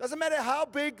 Doesn't matter how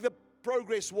big the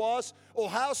progress was or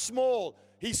how small,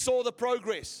 he saw the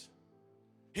progress.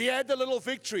 He had the little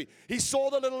victory. He saw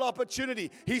the little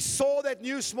opportunity. He saw that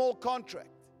new small contract.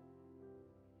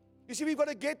 You see, we've got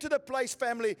to get to the place,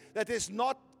 family, that is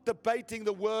not debating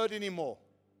the word anymore.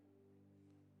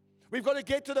 We've got to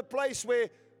get to the place where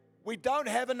we don't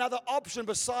have another option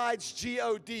besides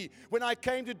God. When I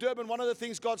came to Durban, one of the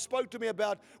things God spoke to me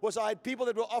about was I had people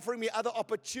that were offering me other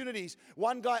opportunities.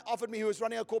 One guy offered me, who was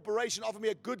running a corporation, offered me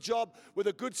a good job with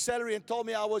a good salary and told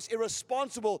me I was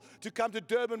irresponsible to come to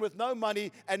Durban with no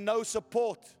money and no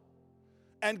support.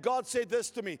 And God said this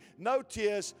to me: no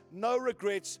tears, no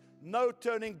regrets, no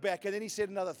turning back. And then He said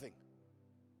another thing: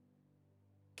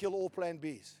 kill all plan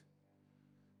Bs.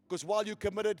 Because while you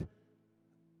committed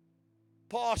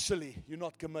partially, you're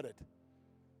not committed.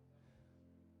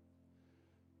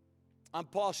 I'm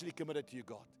partially committed to you,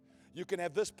 God. You can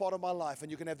have this part of my life,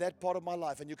 and you can have that part of my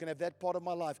life, and you can have that part of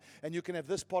my life, and you can have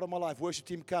this part of my life. Worship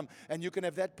team, come. And you can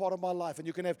have that part of my life, and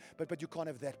you can have, but you can't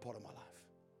have that part of my life.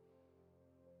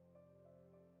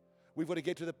 We've got to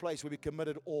get to the place where we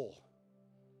committed all.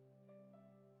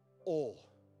 All.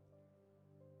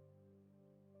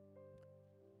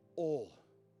 All.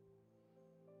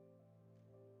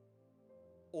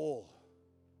 All.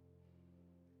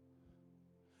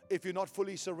 If you're not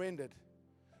fully surrendered,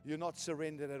 you're not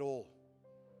surrendered at all.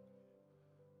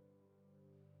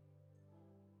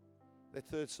 That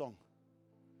third song,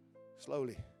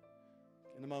 slowly,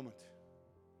 in a moment.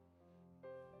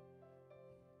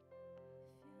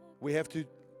 We have to,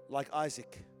 like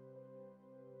Isaac,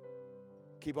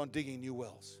 keep on digging new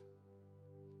wells.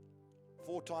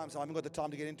 4 times, I haven't got the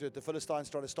time to get into it, the Philistines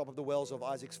tried to stop up the wells of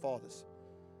Isaac's fathers.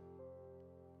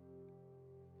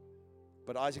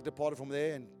 But Isaac departed from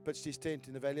there and pitched his tent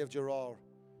in the valley of Gerar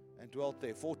and dwelt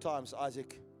there. 4 times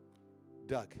Isaac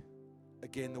dug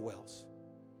again the wells.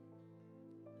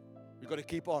 We've got to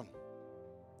keep on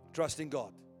trusting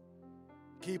God.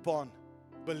 Keep on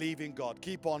believing God.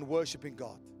 Keep on worshiping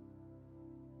God.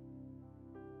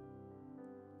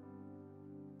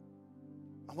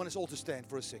 I want us all to stand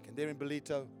for a second. There in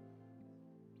Ballito,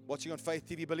 watching on Faith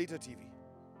TV, Ballito TV,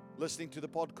 listening to the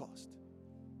podcast,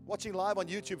 watching live on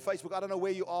YouTube, Facebook. I don't know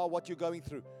where you are, what you're going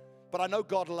through, but I know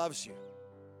God loves you.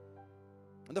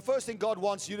 And the first thing God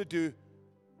wants you to do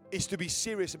is to be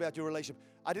serious about your relationship.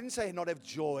 I didn't say not have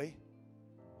joy.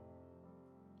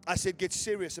 I said get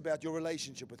serious about your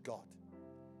relationship with God.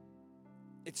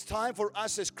 It's time for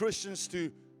us as Christians to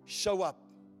show up.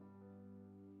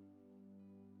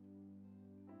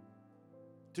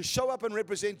 To show up and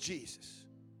represent Jesus.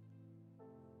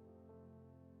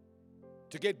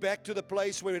 To get back to the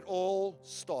place where it all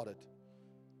started.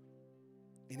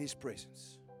 In His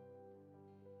presence.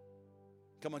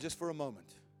 Come on, just for a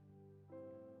moment.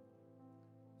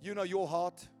 You know your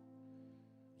heart.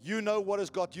 You know what has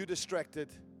got you distracted.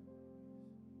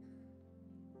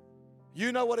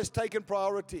 You know what has taken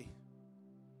priority.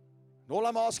 And all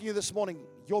I'm asking you this morning,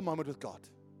 your moment with God.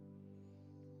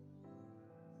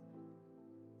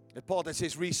 The part that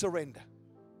says resurrender.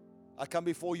 I come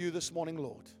before you this morning,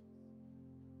 Lord,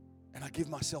 and I give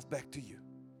myself back to you.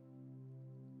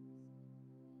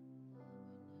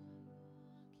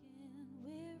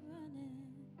 We're running.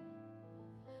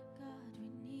 God,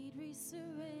 we need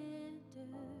resurrender.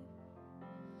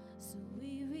 So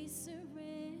we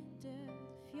resurrender.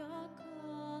 If you're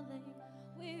calling,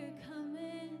 we're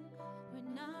coming.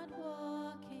 We're not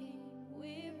walking,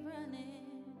 we're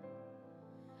running.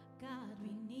 God,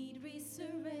 we need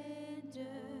resurrender.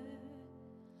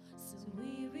 So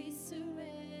we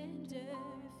resurrender.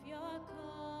 If you're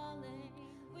calling,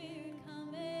 we're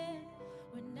coming.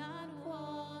 We're not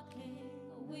walking,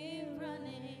 we're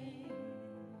running.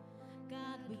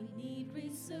 God, we need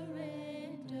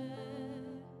resurrender.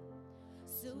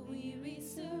 So we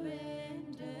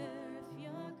resurrender. If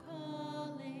you're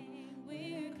calling,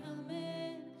 we're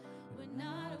coming. We're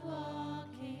not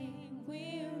walking,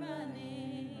 we're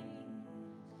running.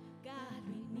 God,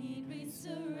 we need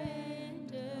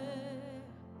resurrender.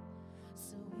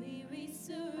 So we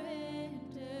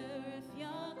resurrender. If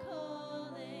you're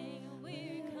calling,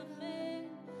 we're coming.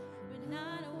 We're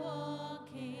not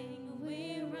walking,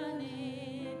 we're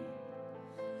running.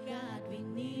 God, we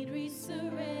need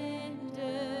resurrender.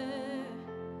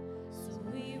 So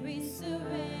we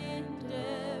resurrender.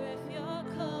 If you're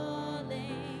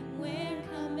calling, we're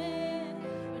coming.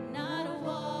 We're not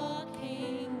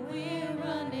walking, we're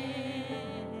running.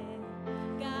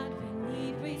 God, we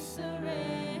need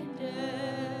resurrender.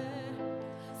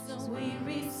 So we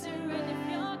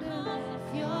resurrender. If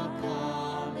you're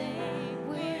calling,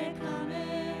 we're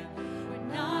coming. We're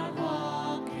not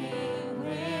walking,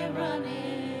 we're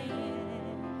running.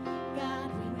 God,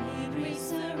 we need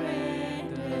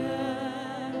resurrender.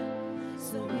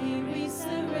 So we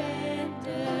resurrender.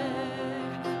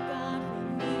 God, we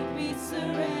need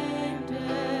resurrender.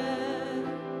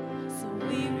 So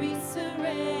we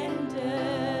resurrender.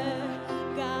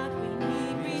 God, we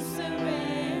need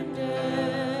resurrender.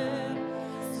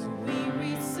 So we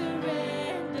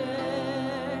resurrender.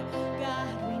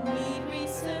 God, we need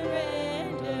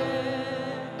resurrender.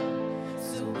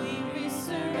 So we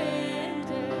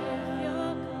resurrender.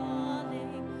 You're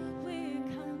calling, we're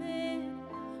coming.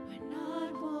 We're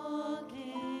not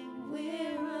walking,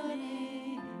 we're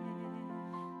running.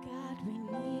 God, we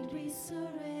need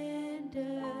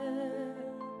resurrender.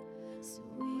 So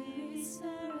we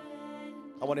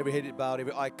resurrender. I want every head bowed,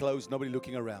 every eye closed, nobody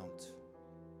looking around.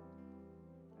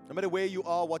 No matter where you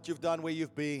are, what you've done, where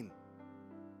you've been,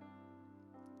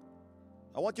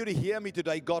 I want you to hear me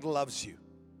today. God loves you.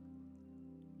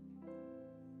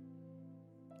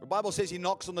 The Bible says He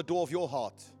knocks on the door of your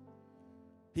heart.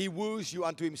 He woos you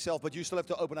unto Himself, but you still have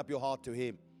to open up your heart to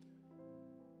Him.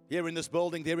 Here in this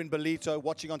building, there in Belito,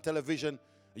 watching on television,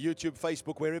 YouTube,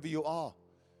 Facebook, wherever you are.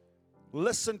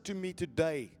 Listen to me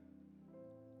today.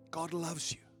 God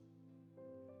loves you.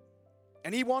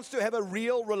 And He wants to have a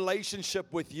real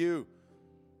relationship with you.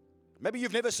 Maybe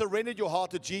you've never surrendered your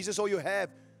heart to Jesus, or you have,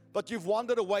 but you've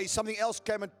wandered away. Something else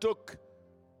came and took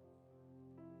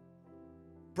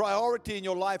priority in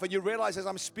your life, and you realize as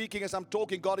I'm speaking, as I'm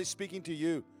talking, God is speaking to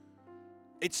you.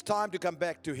 It's time to come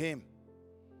back to Him.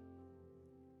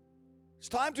 It's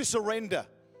time to surrender.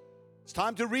 It's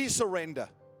time to resurrender.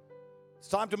 It's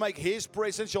time to make His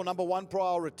presence your number one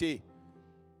priority.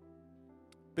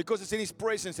 Because it's in His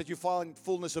presence that you find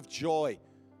fullness of joy,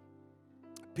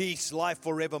 peace, life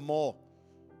forevermore.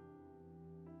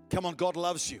 Come on, God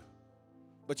loves you.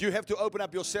 But you have to open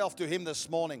up yourself to Him this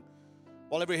morning.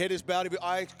 While every head is bowed, every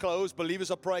eye closed, believers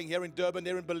are praying here in Durban,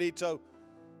 there in Belito.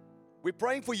 We're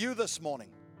praying for you this morning.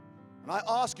 And I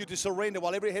ask you to surrender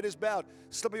while every head is bowed.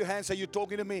 Slip your hand, say, you're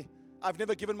talking to me. I've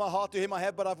never given my heart to Him. I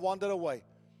have, but I've wandered away.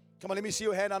 Come on, let me see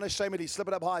your hand unashamedly. Slip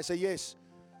it up high. Say, yes.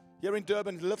 Here in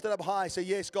Durban, lift it up high. Say,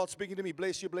 yes, God's speaking to me.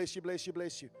 Bless you, bless you, bless you,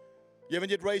 bless you. You haven't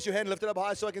yet raised your hand. Lift it up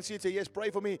high so I can see it. Say, yes, pray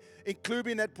for me. Include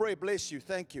me in that prayer. Bless you.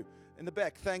 Thank you. In the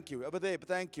back, thank you. Over there,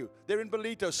 thank you. There in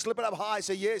Belito, slip it up high.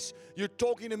 Say, yes, you're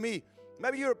talking to me.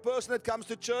 Maybe you're a person that comes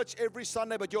to church every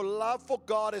Sunday, but your love for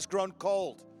God has grown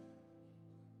cold.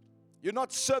 You're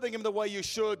not serving Him the way you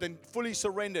should and fully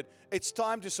surrendered. It's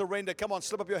time to surrender. Come on,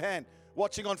 slip up your hand.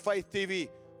 Watching on Faith TV.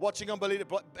 Watching on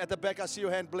Belito. At the back, I see your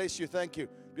hand. Bless you. Thank you.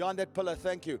 Behind that pillar,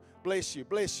 thank you. Bless you.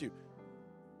 Bless you.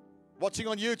 Watching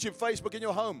on YouTube, Facebook, in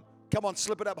your home. Come on,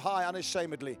 slip it up high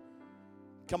unashamedly.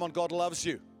 Come on, God loves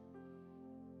you.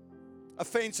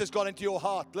 Offense has got into your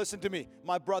heart. Listen to me,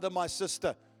 my brother, my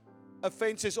sister.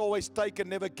 Offense is always taken,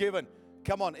 never given.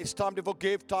 Come on, it's time to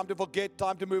forgive, time to forget,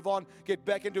 time to move on. Get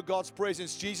back into God's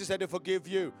presence. Jesus had to forgive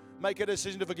you. Make a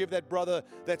decision to forgive that brother,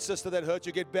 that sister that hurt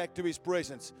you. Get back to His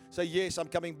presence. Say, yes, I'm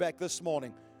coming back this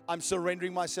morning. I'm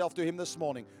surrendering myself to Him this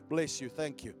morning. Bless you.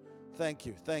 Thank you. Thank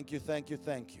you. Thank you. Thank you.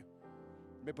 Thank you.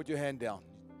 You may put your hand down.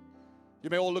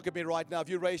 You may all look at me right now. If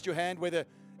you raised your hand, whether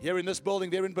here in this building,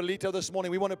 there in Belito this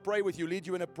morning, we want to pray with you, lead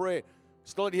you in a prayer.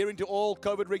 Still adhering to all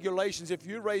COVID regulations. If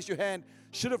you raised your hand,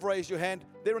 should have raised your hand,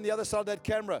 there on the other side of that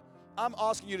camera. I'm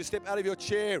asking you to step out of your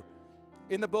chair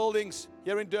in the buildings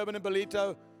here in Durban and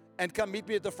Belito and come meet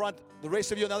me at the front. The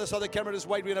rest of you on the other side of the camera, just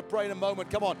wait. We're going to pray in a moment.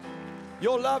 Come on.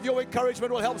 Your love, your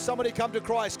encouragement will help somebody come to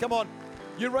Christ. Come on.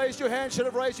 You raised your hand, should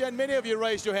have raised your hand. Many of you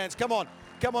raised your hands. Come on.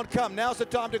 Come on, come. Now's the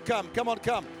time to come. Come on,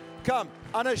 come. Come.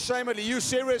 Unashamedly. You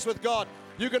serious with God.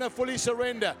 You're going to fully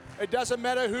surrender. It doesn't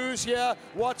matter who's here,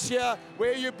 what's here,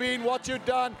 where you've been, what you've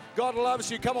done. God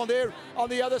loves you. Come on, there on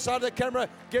the other side of the camera.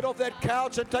 Get off that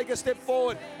couch and take a step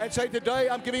forward and say, today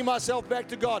I'm giving myself back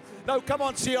to God. No, come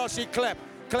on, CRC, clap.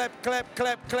 Clap, clap,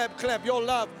 clap, clap, clap. Your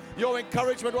love, your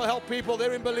encouragement will help people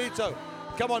there in Ballito.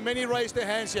 Come on, many raise their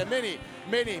hands here. Many.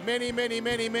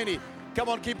 Come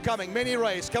on, keep coming. Many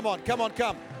raise. Come on,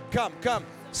 come.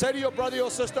 Say to your brother, your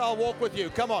sister, I'll walk with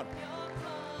you. Come on.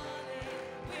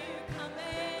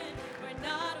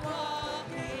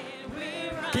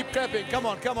 Keep clapping. Come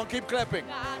on, keep clapping.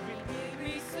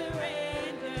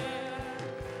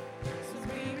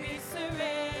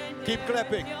 Keep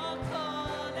clapping.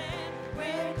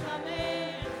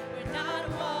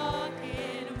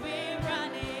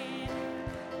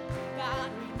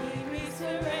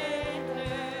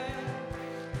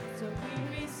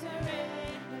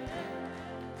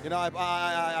 You know,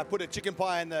 I put a chicken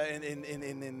pie in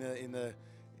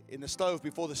the stove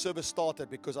before the service started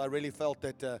because I really felt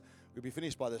that we'd be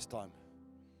finished by this time.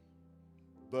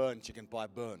 Burn, chicken pie,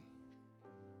 burn.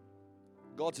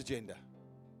 God's agenda.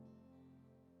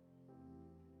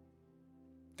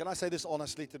 Can I say this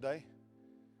honestly today?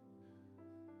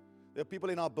 There are people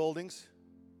in our buildings.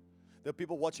 There are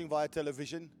people watching via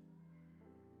television.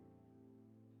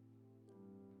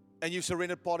 And you've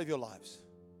surrendered part of your lives.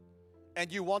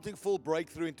 And you're wanting full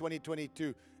breakthrough in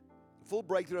 2022. Full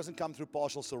breakthrough doesn't come through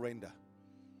partial surrender.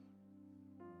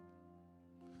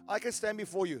 I can stand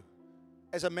before you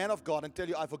as a man of God and tell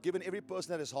you I've forgiven every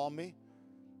person that has harmed me,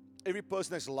 every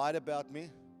person that's lied about me.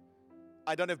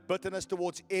 I don't have bitterness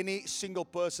towards any single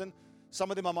person. Some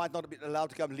of them I might not be allowed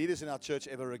to become leaders in our church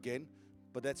ever again,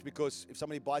 but that's because if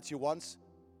somebody bites you once,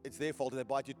 it's their fault. If they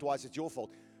bite you twice, it's your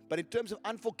fault. But in terms of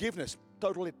unforgiveness,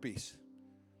 total at peace.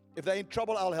 If they're in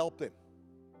trouble, I'll help them.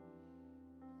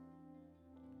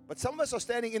 But some of us are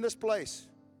standing in this place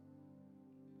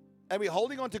and we're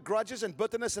holding on to grudges and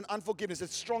bitterness and unforgiveness.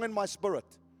 It's strong in my spirit.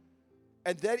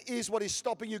 And that is what is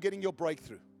stopping you getting your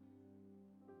breakthrough.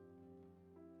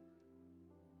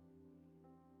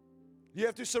 You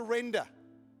have to surrender.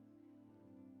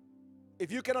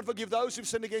 If you cannot forgive those who've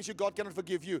sinned against you, God cannot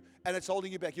forgive you. And it's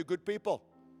holding you back. You're good people.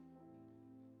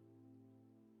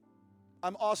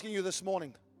 I'm asking you this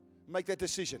morning, make that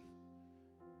decision.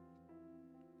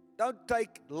 Don't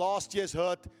take last year's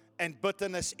hurt and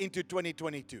bitterness into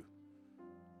 2022.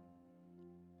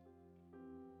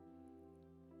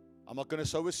 I'm not going to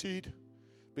sow a seed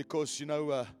because,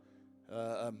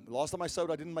 last time I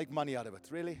sowed, I didn't make money out of it.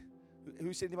 Really?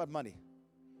 Who said anything about money?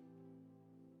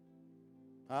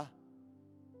 Huh?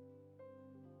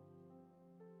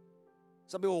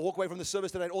 Some people walk away from the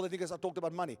service today and all they think is I talked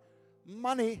about money.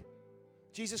 Money,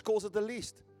 Jesus calls it the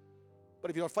least.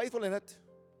 But if you're not faithful in it,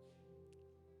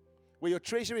 where your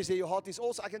treasure is, there your heart is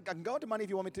also. I can go into money if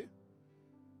you want me to.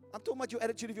 I'm talking about your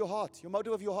attitude of your heart, your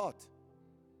motive of your heart.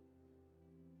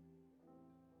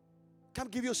 Come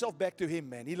give yourself back to Him,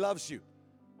 man. He loves you.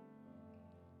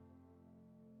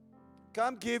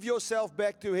 Come give yourself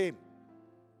back to Him.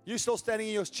 You're still standing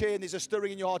in your chair and there's a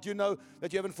stirring in your heart. You know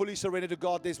that you haven't fully surrendered to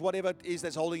God. There's whatever it is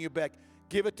that's holding you back.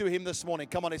 Give it to Him this morning.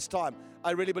 Come on, it's time.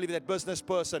 I really believe that business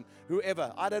person,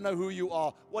 whoever, I don't know who you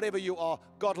are, whatever you are,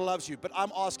 God loves you. But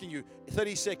I'm asking you,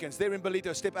 30 seconds, there in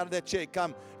Ballito, step out of that chair,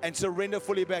 come and surrender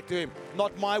fully back to Him.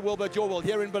 Not my will, but your will.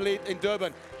 Here in Ballito, in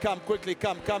Durban, come quickly,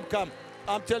 come.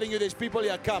 I'm telling you, there's people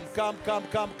here. Come. Come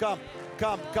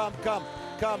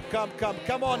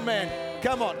on, man.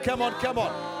 Come on.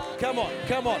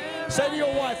 Say to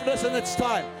your wife, listen, it's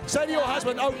time. Say to your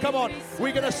husband, oh, come on.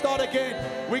 We're going to start again.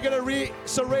 We're going to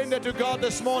surrender to God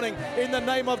this morning in the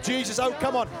name of Jesus. Oh,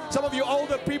 come on. Some of you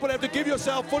older people have to give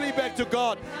yourself fully back to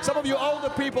God. Some of you older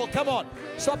people, come on.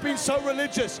 Stop being so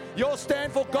religious. Your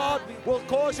stand for God will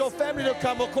cause your family to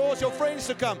come, will cause your friends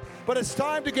to come. But it's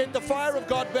time to get the fire of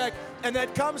God back, and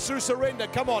that comes through surrender.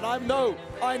 Come on, I know.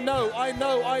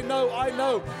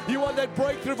 You want that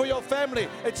breakthrough for your family.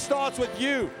 It starts with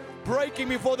you breaking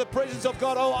before the presence of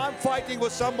God. Oh, I'm fighting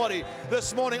with somebody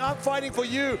this morning. I'm fighting for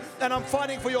you and I'm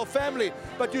fighting for your family.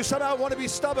 But you somehow want to be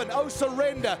stubborn. Oh,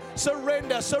 surrender.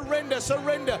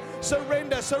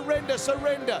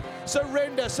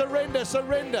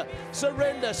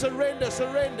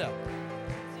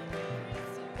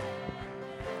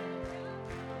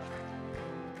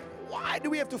 Why do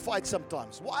we have to fight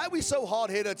sometimes? Why are we so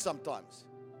hard-headed sometimes?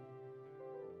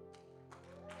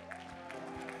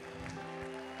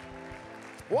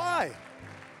 Why?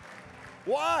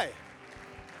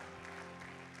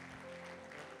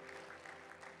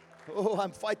 Oh,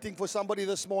 I'm fighting for somebody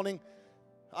this morning.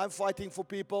 I'm fighting for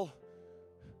people.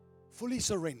 Fully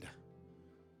surrender.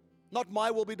 Not my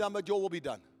will be done, but your will be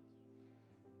done.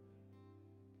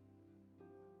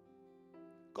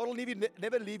 God will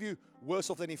never leave you worse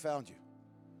off than He found you.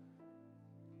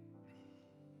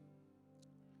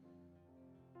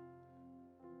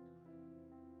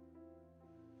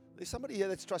 There's somebody here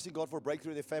that's trusting God for a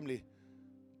breakthrough in their family,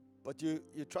 but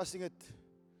you're trusting it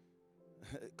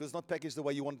because it's not packaged the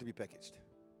way you want it to be packaged.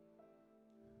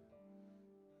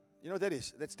 You know what that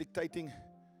is? That's dictating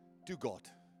to God.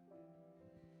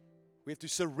 We have to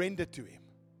surrender to Him.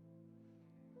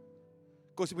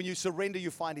 Because when you surrender, you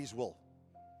find His will.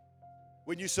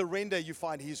 When you surrender, you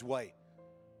find His way.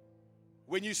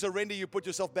 When you surrender, you put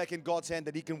yourself back in God's hand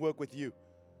that He can work with you.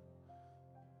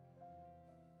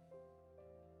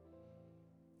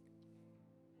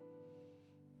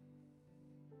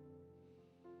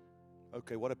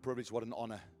 Okay, what a privilege, what an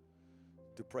honor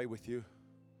to pray with you.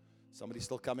 Somebody's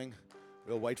still coming.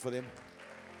 We'll wait for them.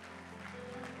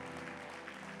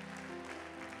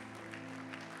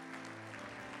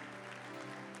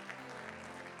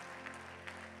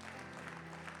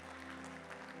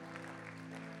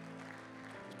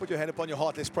 Just put your hand upon your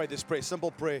heart. Let's pray this prayer.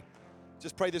 Simple prayer.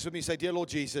 Just pray this with me. Say, Dear Lord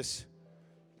Jesus,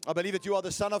 I believe that you are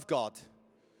the Son of God.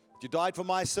 You died for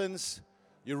my sins.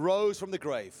 You rose from the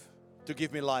grave to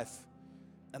give me life.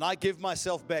 And I give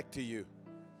myself back to you.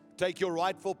 Take your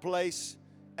rightful place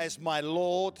as my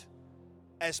Lord,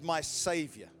 as my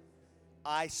Savior.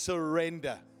 I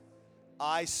surrender.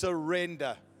 I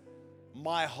surrender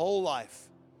my whole life,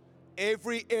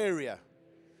 every area,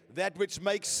 that which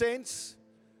makes sense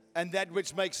and that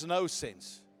which makes no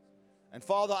sense. And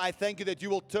Father, I thank you that you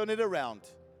will turn it around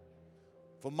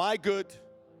for my good,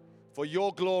 for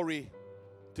your glory,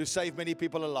 to save many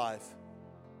people alive.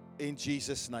 In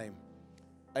Jesus' name.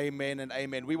 Amen and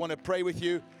amen. We want to pray with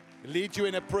you, lead you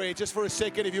in a prayer. Just for a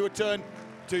second, if you would turn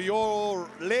to your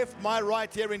left, my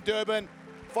right here in Durban.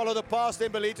 Follow the pastor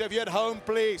in Ballito. If you're at home,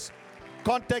 please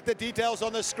contact the details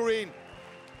on the screen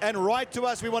and write to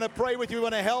us. We want to pray with you. We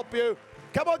want to help you.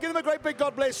 Come on, give them a great big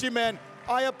God bless you, man.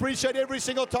 I appreciate every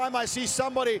single time I see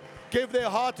somebody give their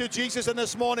heart to Jesus. And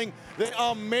this morning, there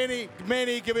are many,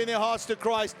 many giving their hearts to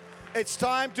Christ. It's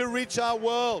time to reach our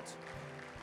world.